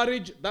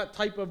Khawarij, that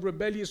type of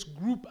rebellious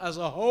group as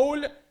a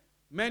whole,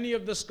 many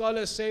of the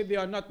scholars say they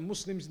are not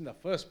Muslims in the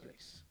first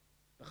place.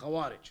 The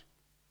Khawarij.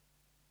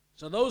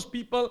 So those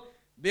people,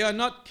 they are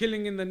not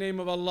killing in the name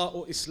of Allah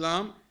or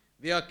Islam.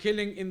 They are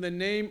killing in the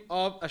name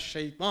of a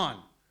Shaitan.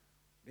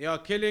 They are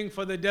killing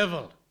for the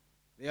devil.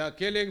 They are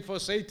killing for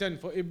Satan,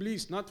 for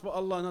Iblis, not for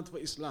Allah, not for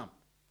Islam.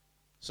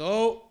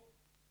 So,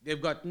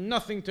 they've got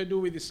nothing to do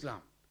with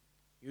Islam.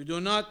 You do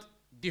not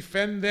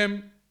defend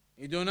them.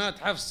 You do not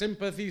have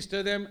sympathies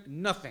to them.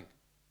 Nothing.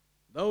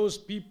 Those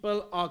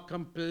people are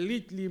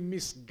completely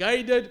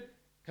misguided,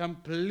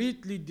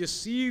 completely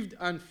deceived,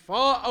 and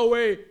far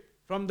away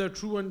from the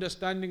true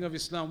understanding of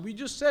Islam. We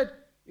just said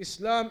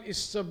Islam is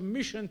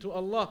submission to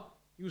Allah.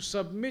 You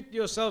submit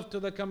yourself to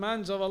the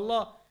commands of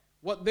Allah.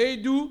 What they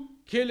do,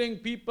 killing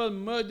people,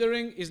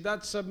 murdering, is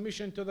that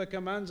submission to the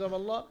commands of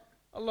Allah?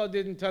 Allah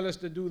didn't tell us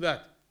to do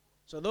that.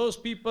 So those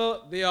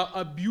people, they are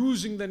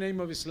abusing the name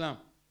of Islam.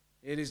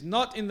 It is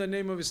not in the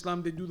name of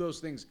Islam they do those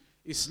things.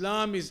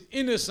 Islam is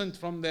innocent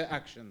from their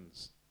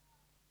actions.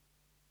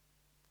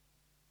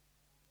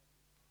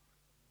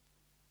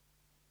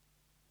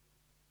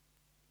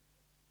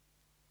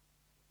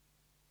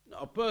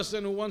 A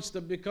person who wants to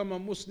become a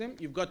Muslim,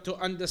 you've got to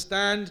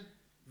understand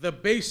the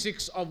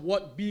basics of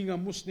what being a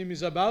Muslim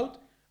is about.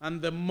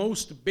 And the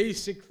most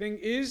basic thing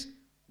is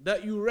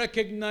that you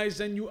recognize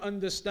and you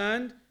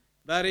understand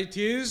that it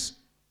is,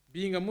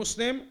 being a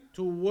Muslim,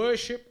 to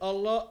worship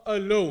Allah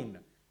alone.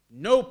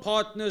 No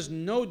partners,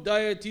 no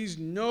deities,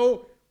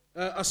 no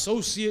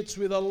associates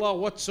with Allah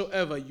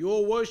whatsoever.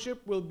 Your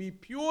worship will be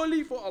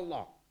purely for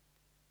Allah.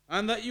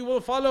 And that you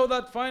will follow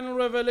that final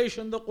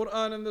revelation, the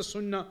Quran and the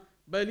Sunnah,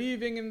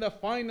 believing in the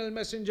final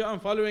messenger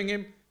and following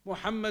him,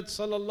 Muhammad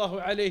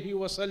sallallahu alayhi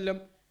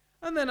wasallam.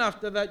 And then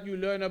after that you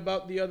learn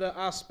about the other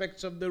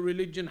aspects of the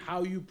religion,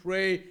 how you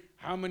pray,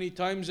 how many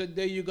times a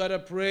day you gotta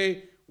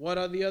pray, what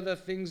are the other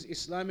things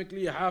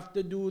Islamically you have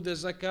to do, the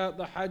zakat,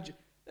 the hajj.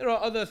 There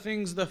are other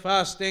things, the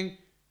fasting.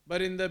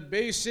 But in the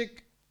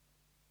basic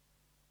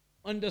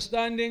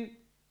understanding,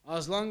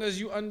 as long as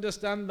you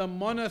understand the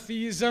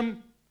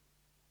monotheism,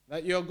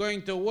 that you're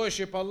going to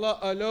worship Allah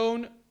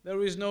alone,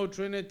 there is no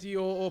trinity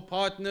or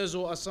partners,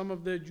 or as some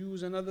of the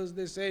Jews and others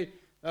they say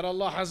that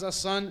Allah has a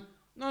son.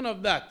 None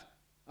of that.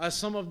 As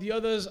some of the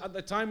others at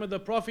the time of the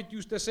Prophet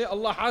used to say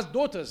Allah has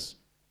daughters.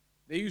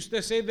 They used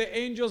to say the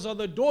angels are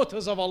the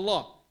daughters of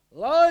Allah.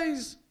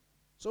 Lies.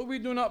 So we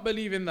do not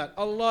believe in that.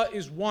 Allah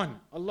is one.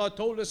 Allah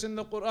told us in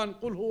the Quran,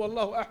 قُلْ هُوَ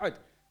اللَّهُ أَحَدٌ.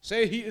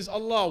 Say He is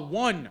Allah,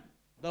 one.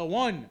 The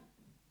one.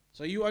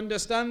 So you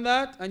understand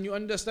that, and you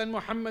understand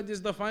Muhammad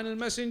is the final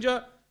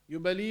messenger. You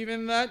believe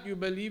in that, you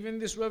believe in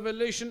this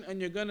revelation, and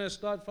you're going to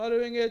start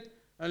following it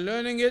and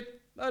learning it.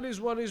 That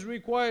is what is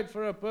required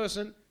for a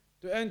person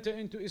to enter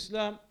into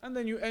Islam. And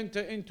then you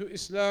enter into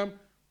Islam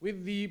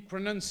with the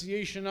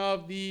pronunciation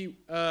of the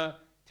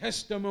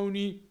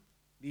testimony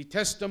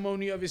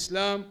of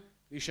Islam,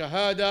 the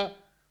Shahada,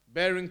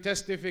 bearing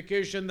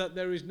testification that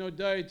there is no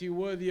deity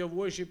worthy of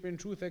worship in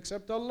truth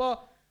except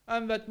Allah,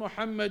 and that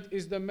Muhammad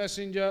is the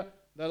messenger,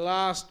 the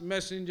last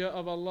messenger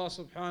of Allah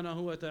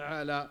subhanahu wa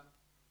ta'ala.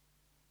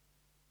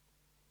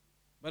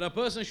 But a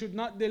person should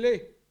not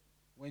delay.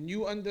 When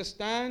you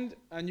understand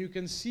and you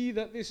can see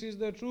that this is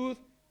the truth,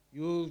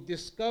 you've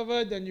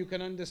discovered and you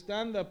can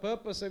understand the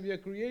purpose of your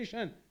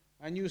creation,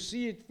 and you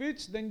see it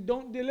fits, then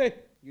don't delay.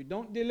 You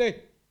don't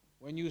delay.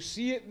 When you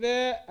see it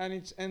there and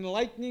it's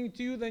enlightening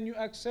to you, then you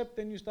accept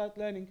and you start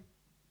learning.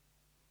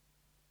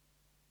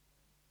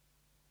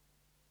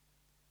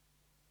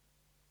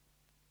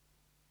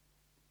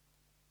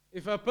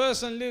 If a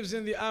person lives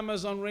in the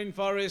Amazon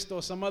rainforest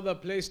or some other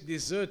place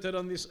deserted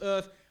on this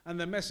earth and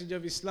the message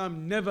of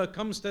Islam never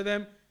comes to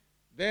them,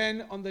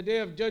 then on the day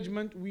of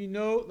judgment we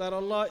know that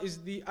Allah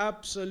is the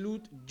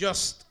absolute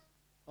just.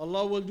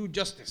 Allah will do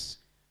justice.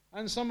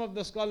 And some of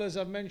the scholars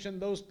have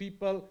mentioned those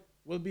people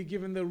will be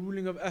given the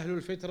ruling of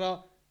Ahlul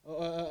Fitra,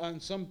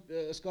 and some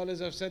scholars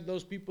have said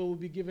those people will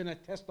be given a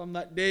test on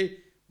that day,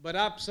 but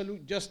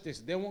absolute justice.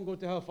 They won't go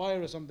to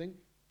hellfire or something.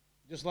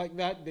 Just like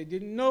that, they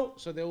didn't know,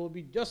 so there will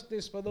be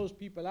justice for those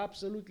people,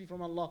 absolutely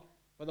from Allah,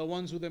 for the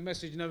ones who the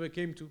message never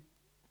came to.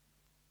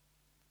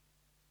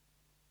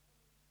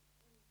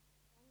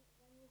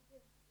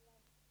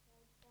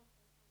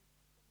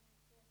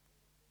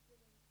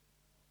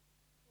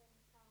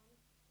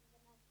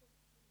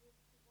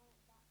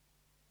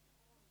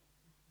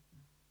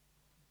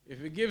 If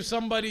you give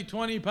somebody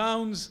 20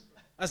 pounds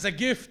as a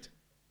gift,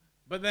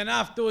 but then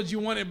afterwards you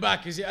want it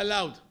back, is it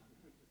allowed?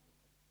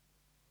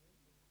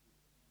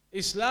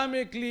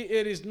 Islamically,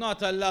 it is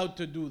not allowed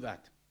to do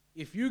that.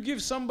 If you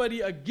give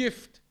somebody a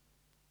gift,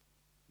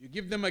 you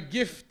give them a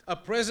gift, a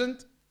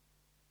present,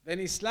 then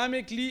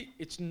Islamically,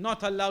 it's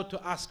not allowed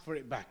to ask for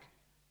it back.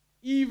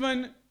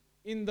 Even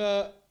in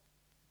the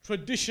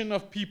tradition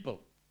of people,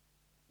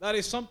 that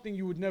is something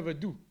you would never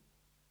do.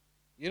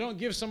 You don't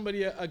give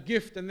somebody a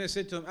gift and they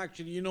say to them,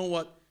 actually, you know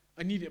what,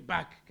 I need it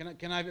back.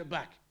 Can I have it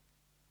back?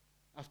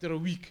 After a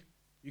week,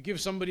 you give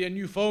somebody a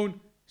new phone,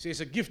 say it's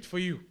a gift for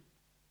you.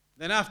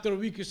 Then after a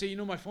week you say, you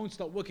know, my phone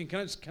stopped working,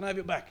 can I have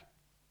it back?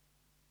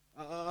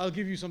 I'll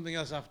give you something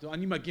else after, I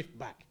need my gift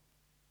back.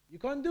 You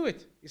can't do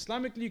it.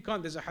 Islamically you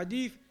can't. There's a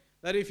hadith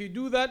that if you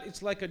do that,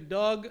 it's like a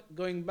dog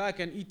going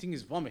back and eating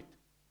his vomit.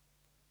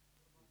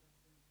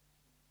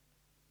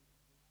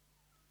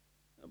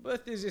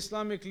 Birthdays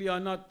Islamically are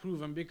not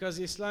proven, because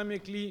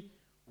Islamically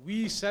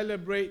we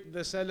celebrate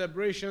the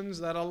celebrations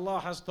that Allah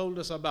has told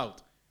us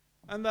about.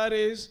 And that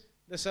is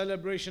the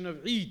celebration of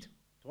Eid,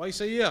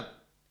 twice a year.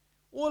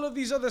 All of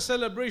these other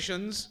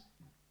celebrations,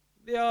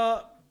 they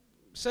are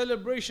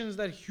celebrations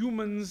that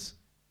humans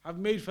have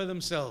made for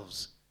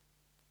themselves.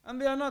 And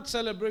they are not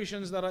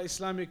celebrations that are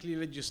Islamically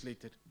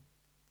legislated.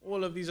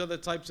 All of these other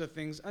types of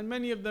things, and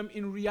many of them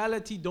in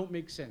reality don't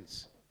make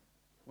sense.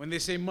 When they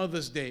say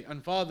Mother's Day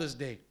and Father's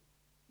Day,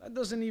 that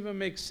doesn't even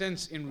make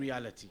sense in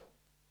reality.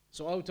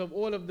 So out of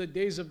all of the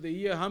days of the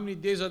year, how many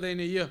days are there in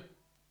a year?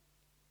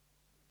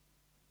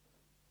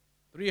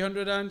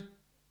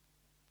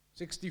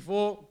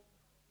 364,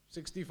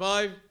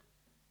 65.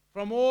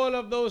 From all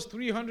of those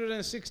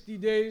 360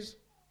 days,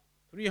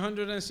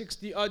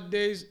 360 odd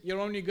days, you're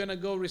only going to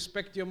go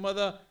respect your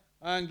mother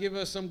and give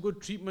her some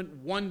good treatment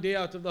one day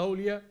out of the whole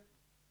year?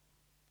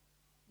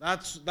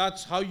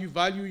 That's how you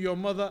value your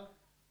mother?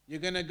 You're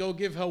going to go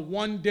give her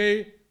one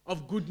day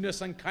of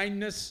goodness and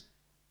kindness,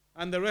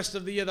 and the rest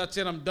of the year, that's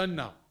it, I'm done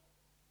now.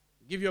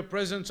 Give your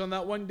presents on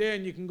that one day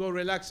and you can go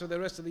relax for the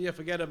rest of the year,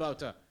 forget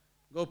about her.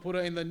 Go put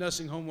her in the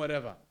nursing home,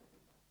 whatever.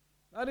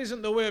 That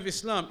isn't the way of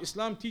Islam.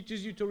 Islam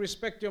teaches you to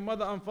respect your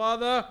mother and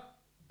father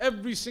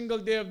every single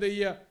day of the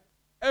year.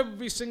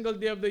 Every single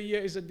day of the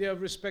year is a day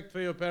of respect for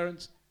your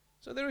parents.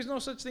 So there is no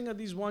such thing as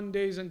these 1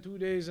 days and 2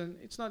 days, and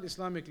it's not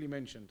Islamically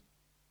mentioned.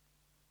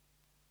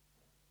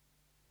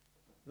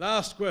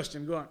 Last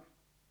question, go on.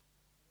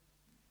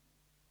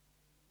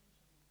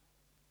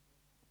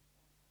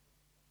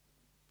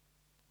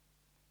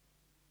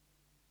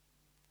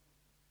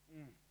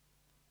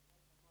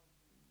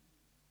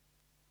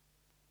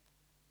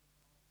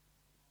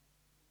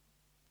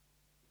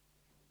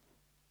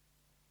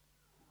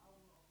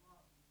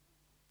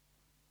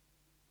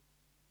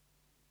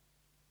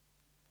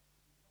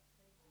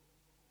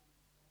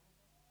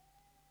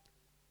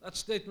 That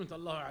statement,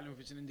 Allahu A'lam, if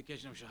it's an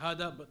indication of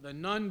Shahada, but the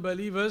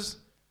non-believers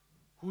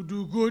who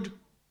do good,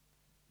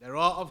 there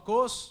are, of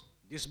course,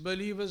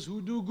 disbelievers who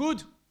do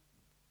good.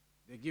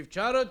 They give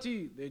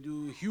charity, they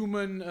do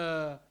human,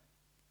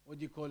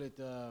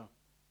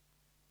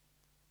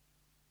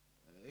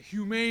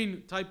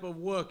 humane type of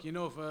work,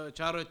 for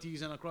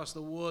charities and across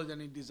the world and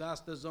in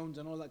disaster zones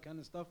and all that kind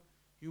of stuff,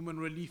 human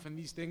relief and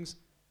these things.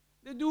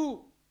 They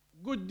do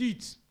good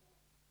deeds.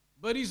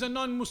 But he's a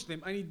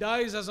non-Muslim and he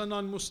dies as a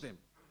non-Muslim.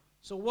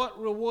 So what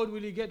reward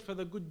will he get for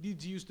the good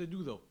deeds he used to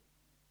do though?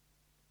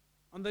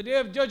 On the day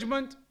of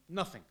judgment,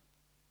 nothing.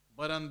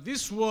 But on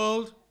this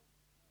world,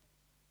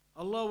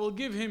 Allah will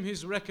give him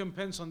his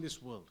recompense on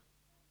this world.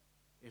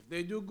 If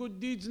they do good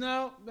deeds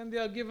now, then they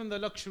are given the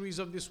luxuries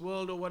of this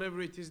world, or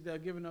whatever it is they are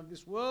given of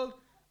this world.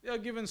 They are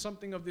given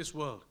something of this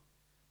world.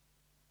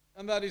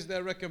 And that is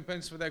their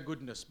recompense for their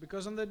goodness.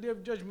 Because on the day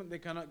of judgment, they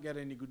cannot get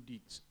any good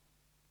deeds.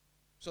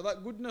 So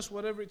that goodness,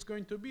 whatever it's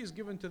going to be, is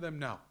given to them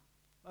now.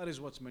 That is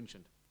what's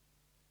mentioned.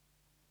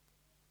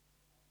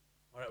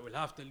 Alright, we'll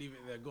have to leave it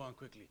there. Go on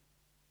quickly.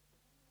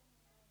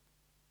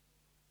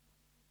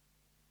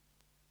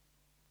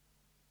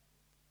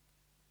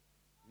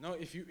 No,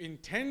 if you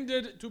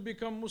intended to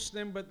become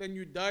Muslim but then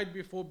you died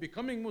before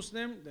becoming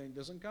Muslim, then it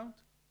doesn't count.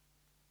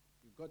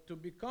 You've got to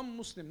become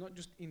Muslim, not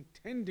just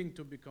intending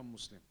to become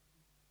Muslim.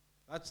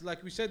 That's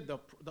like we said,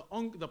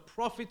 the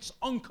Prophet's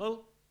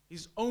uncle,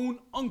 his own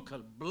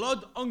uncle,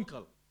 blood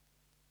uncle,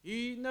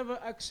 he never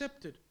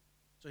accepted.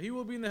 So he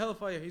will be in the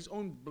hellfire, his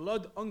own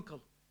blood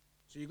uncle.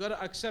 So you got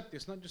to accept it.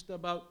 It's not just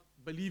about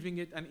believing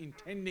it and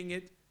intending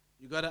it.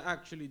 You got to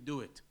actually do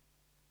it.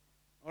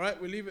 All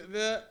right, we'll leave it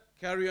there.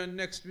 Carry on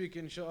next week,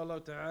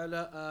 inshallah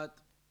ta'ala,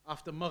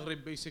 after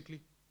Maghrib,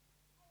 basically.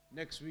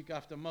 Next week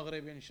after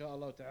Maghrib,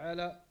 inshallah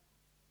ta'ala.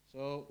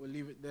 So we'll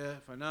leave it there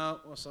for now.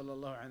 Wa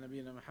sallallahu ala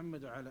nabiyyina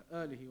Muhammad wa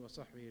ala alihi wa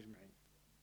sahbihi ajma'in.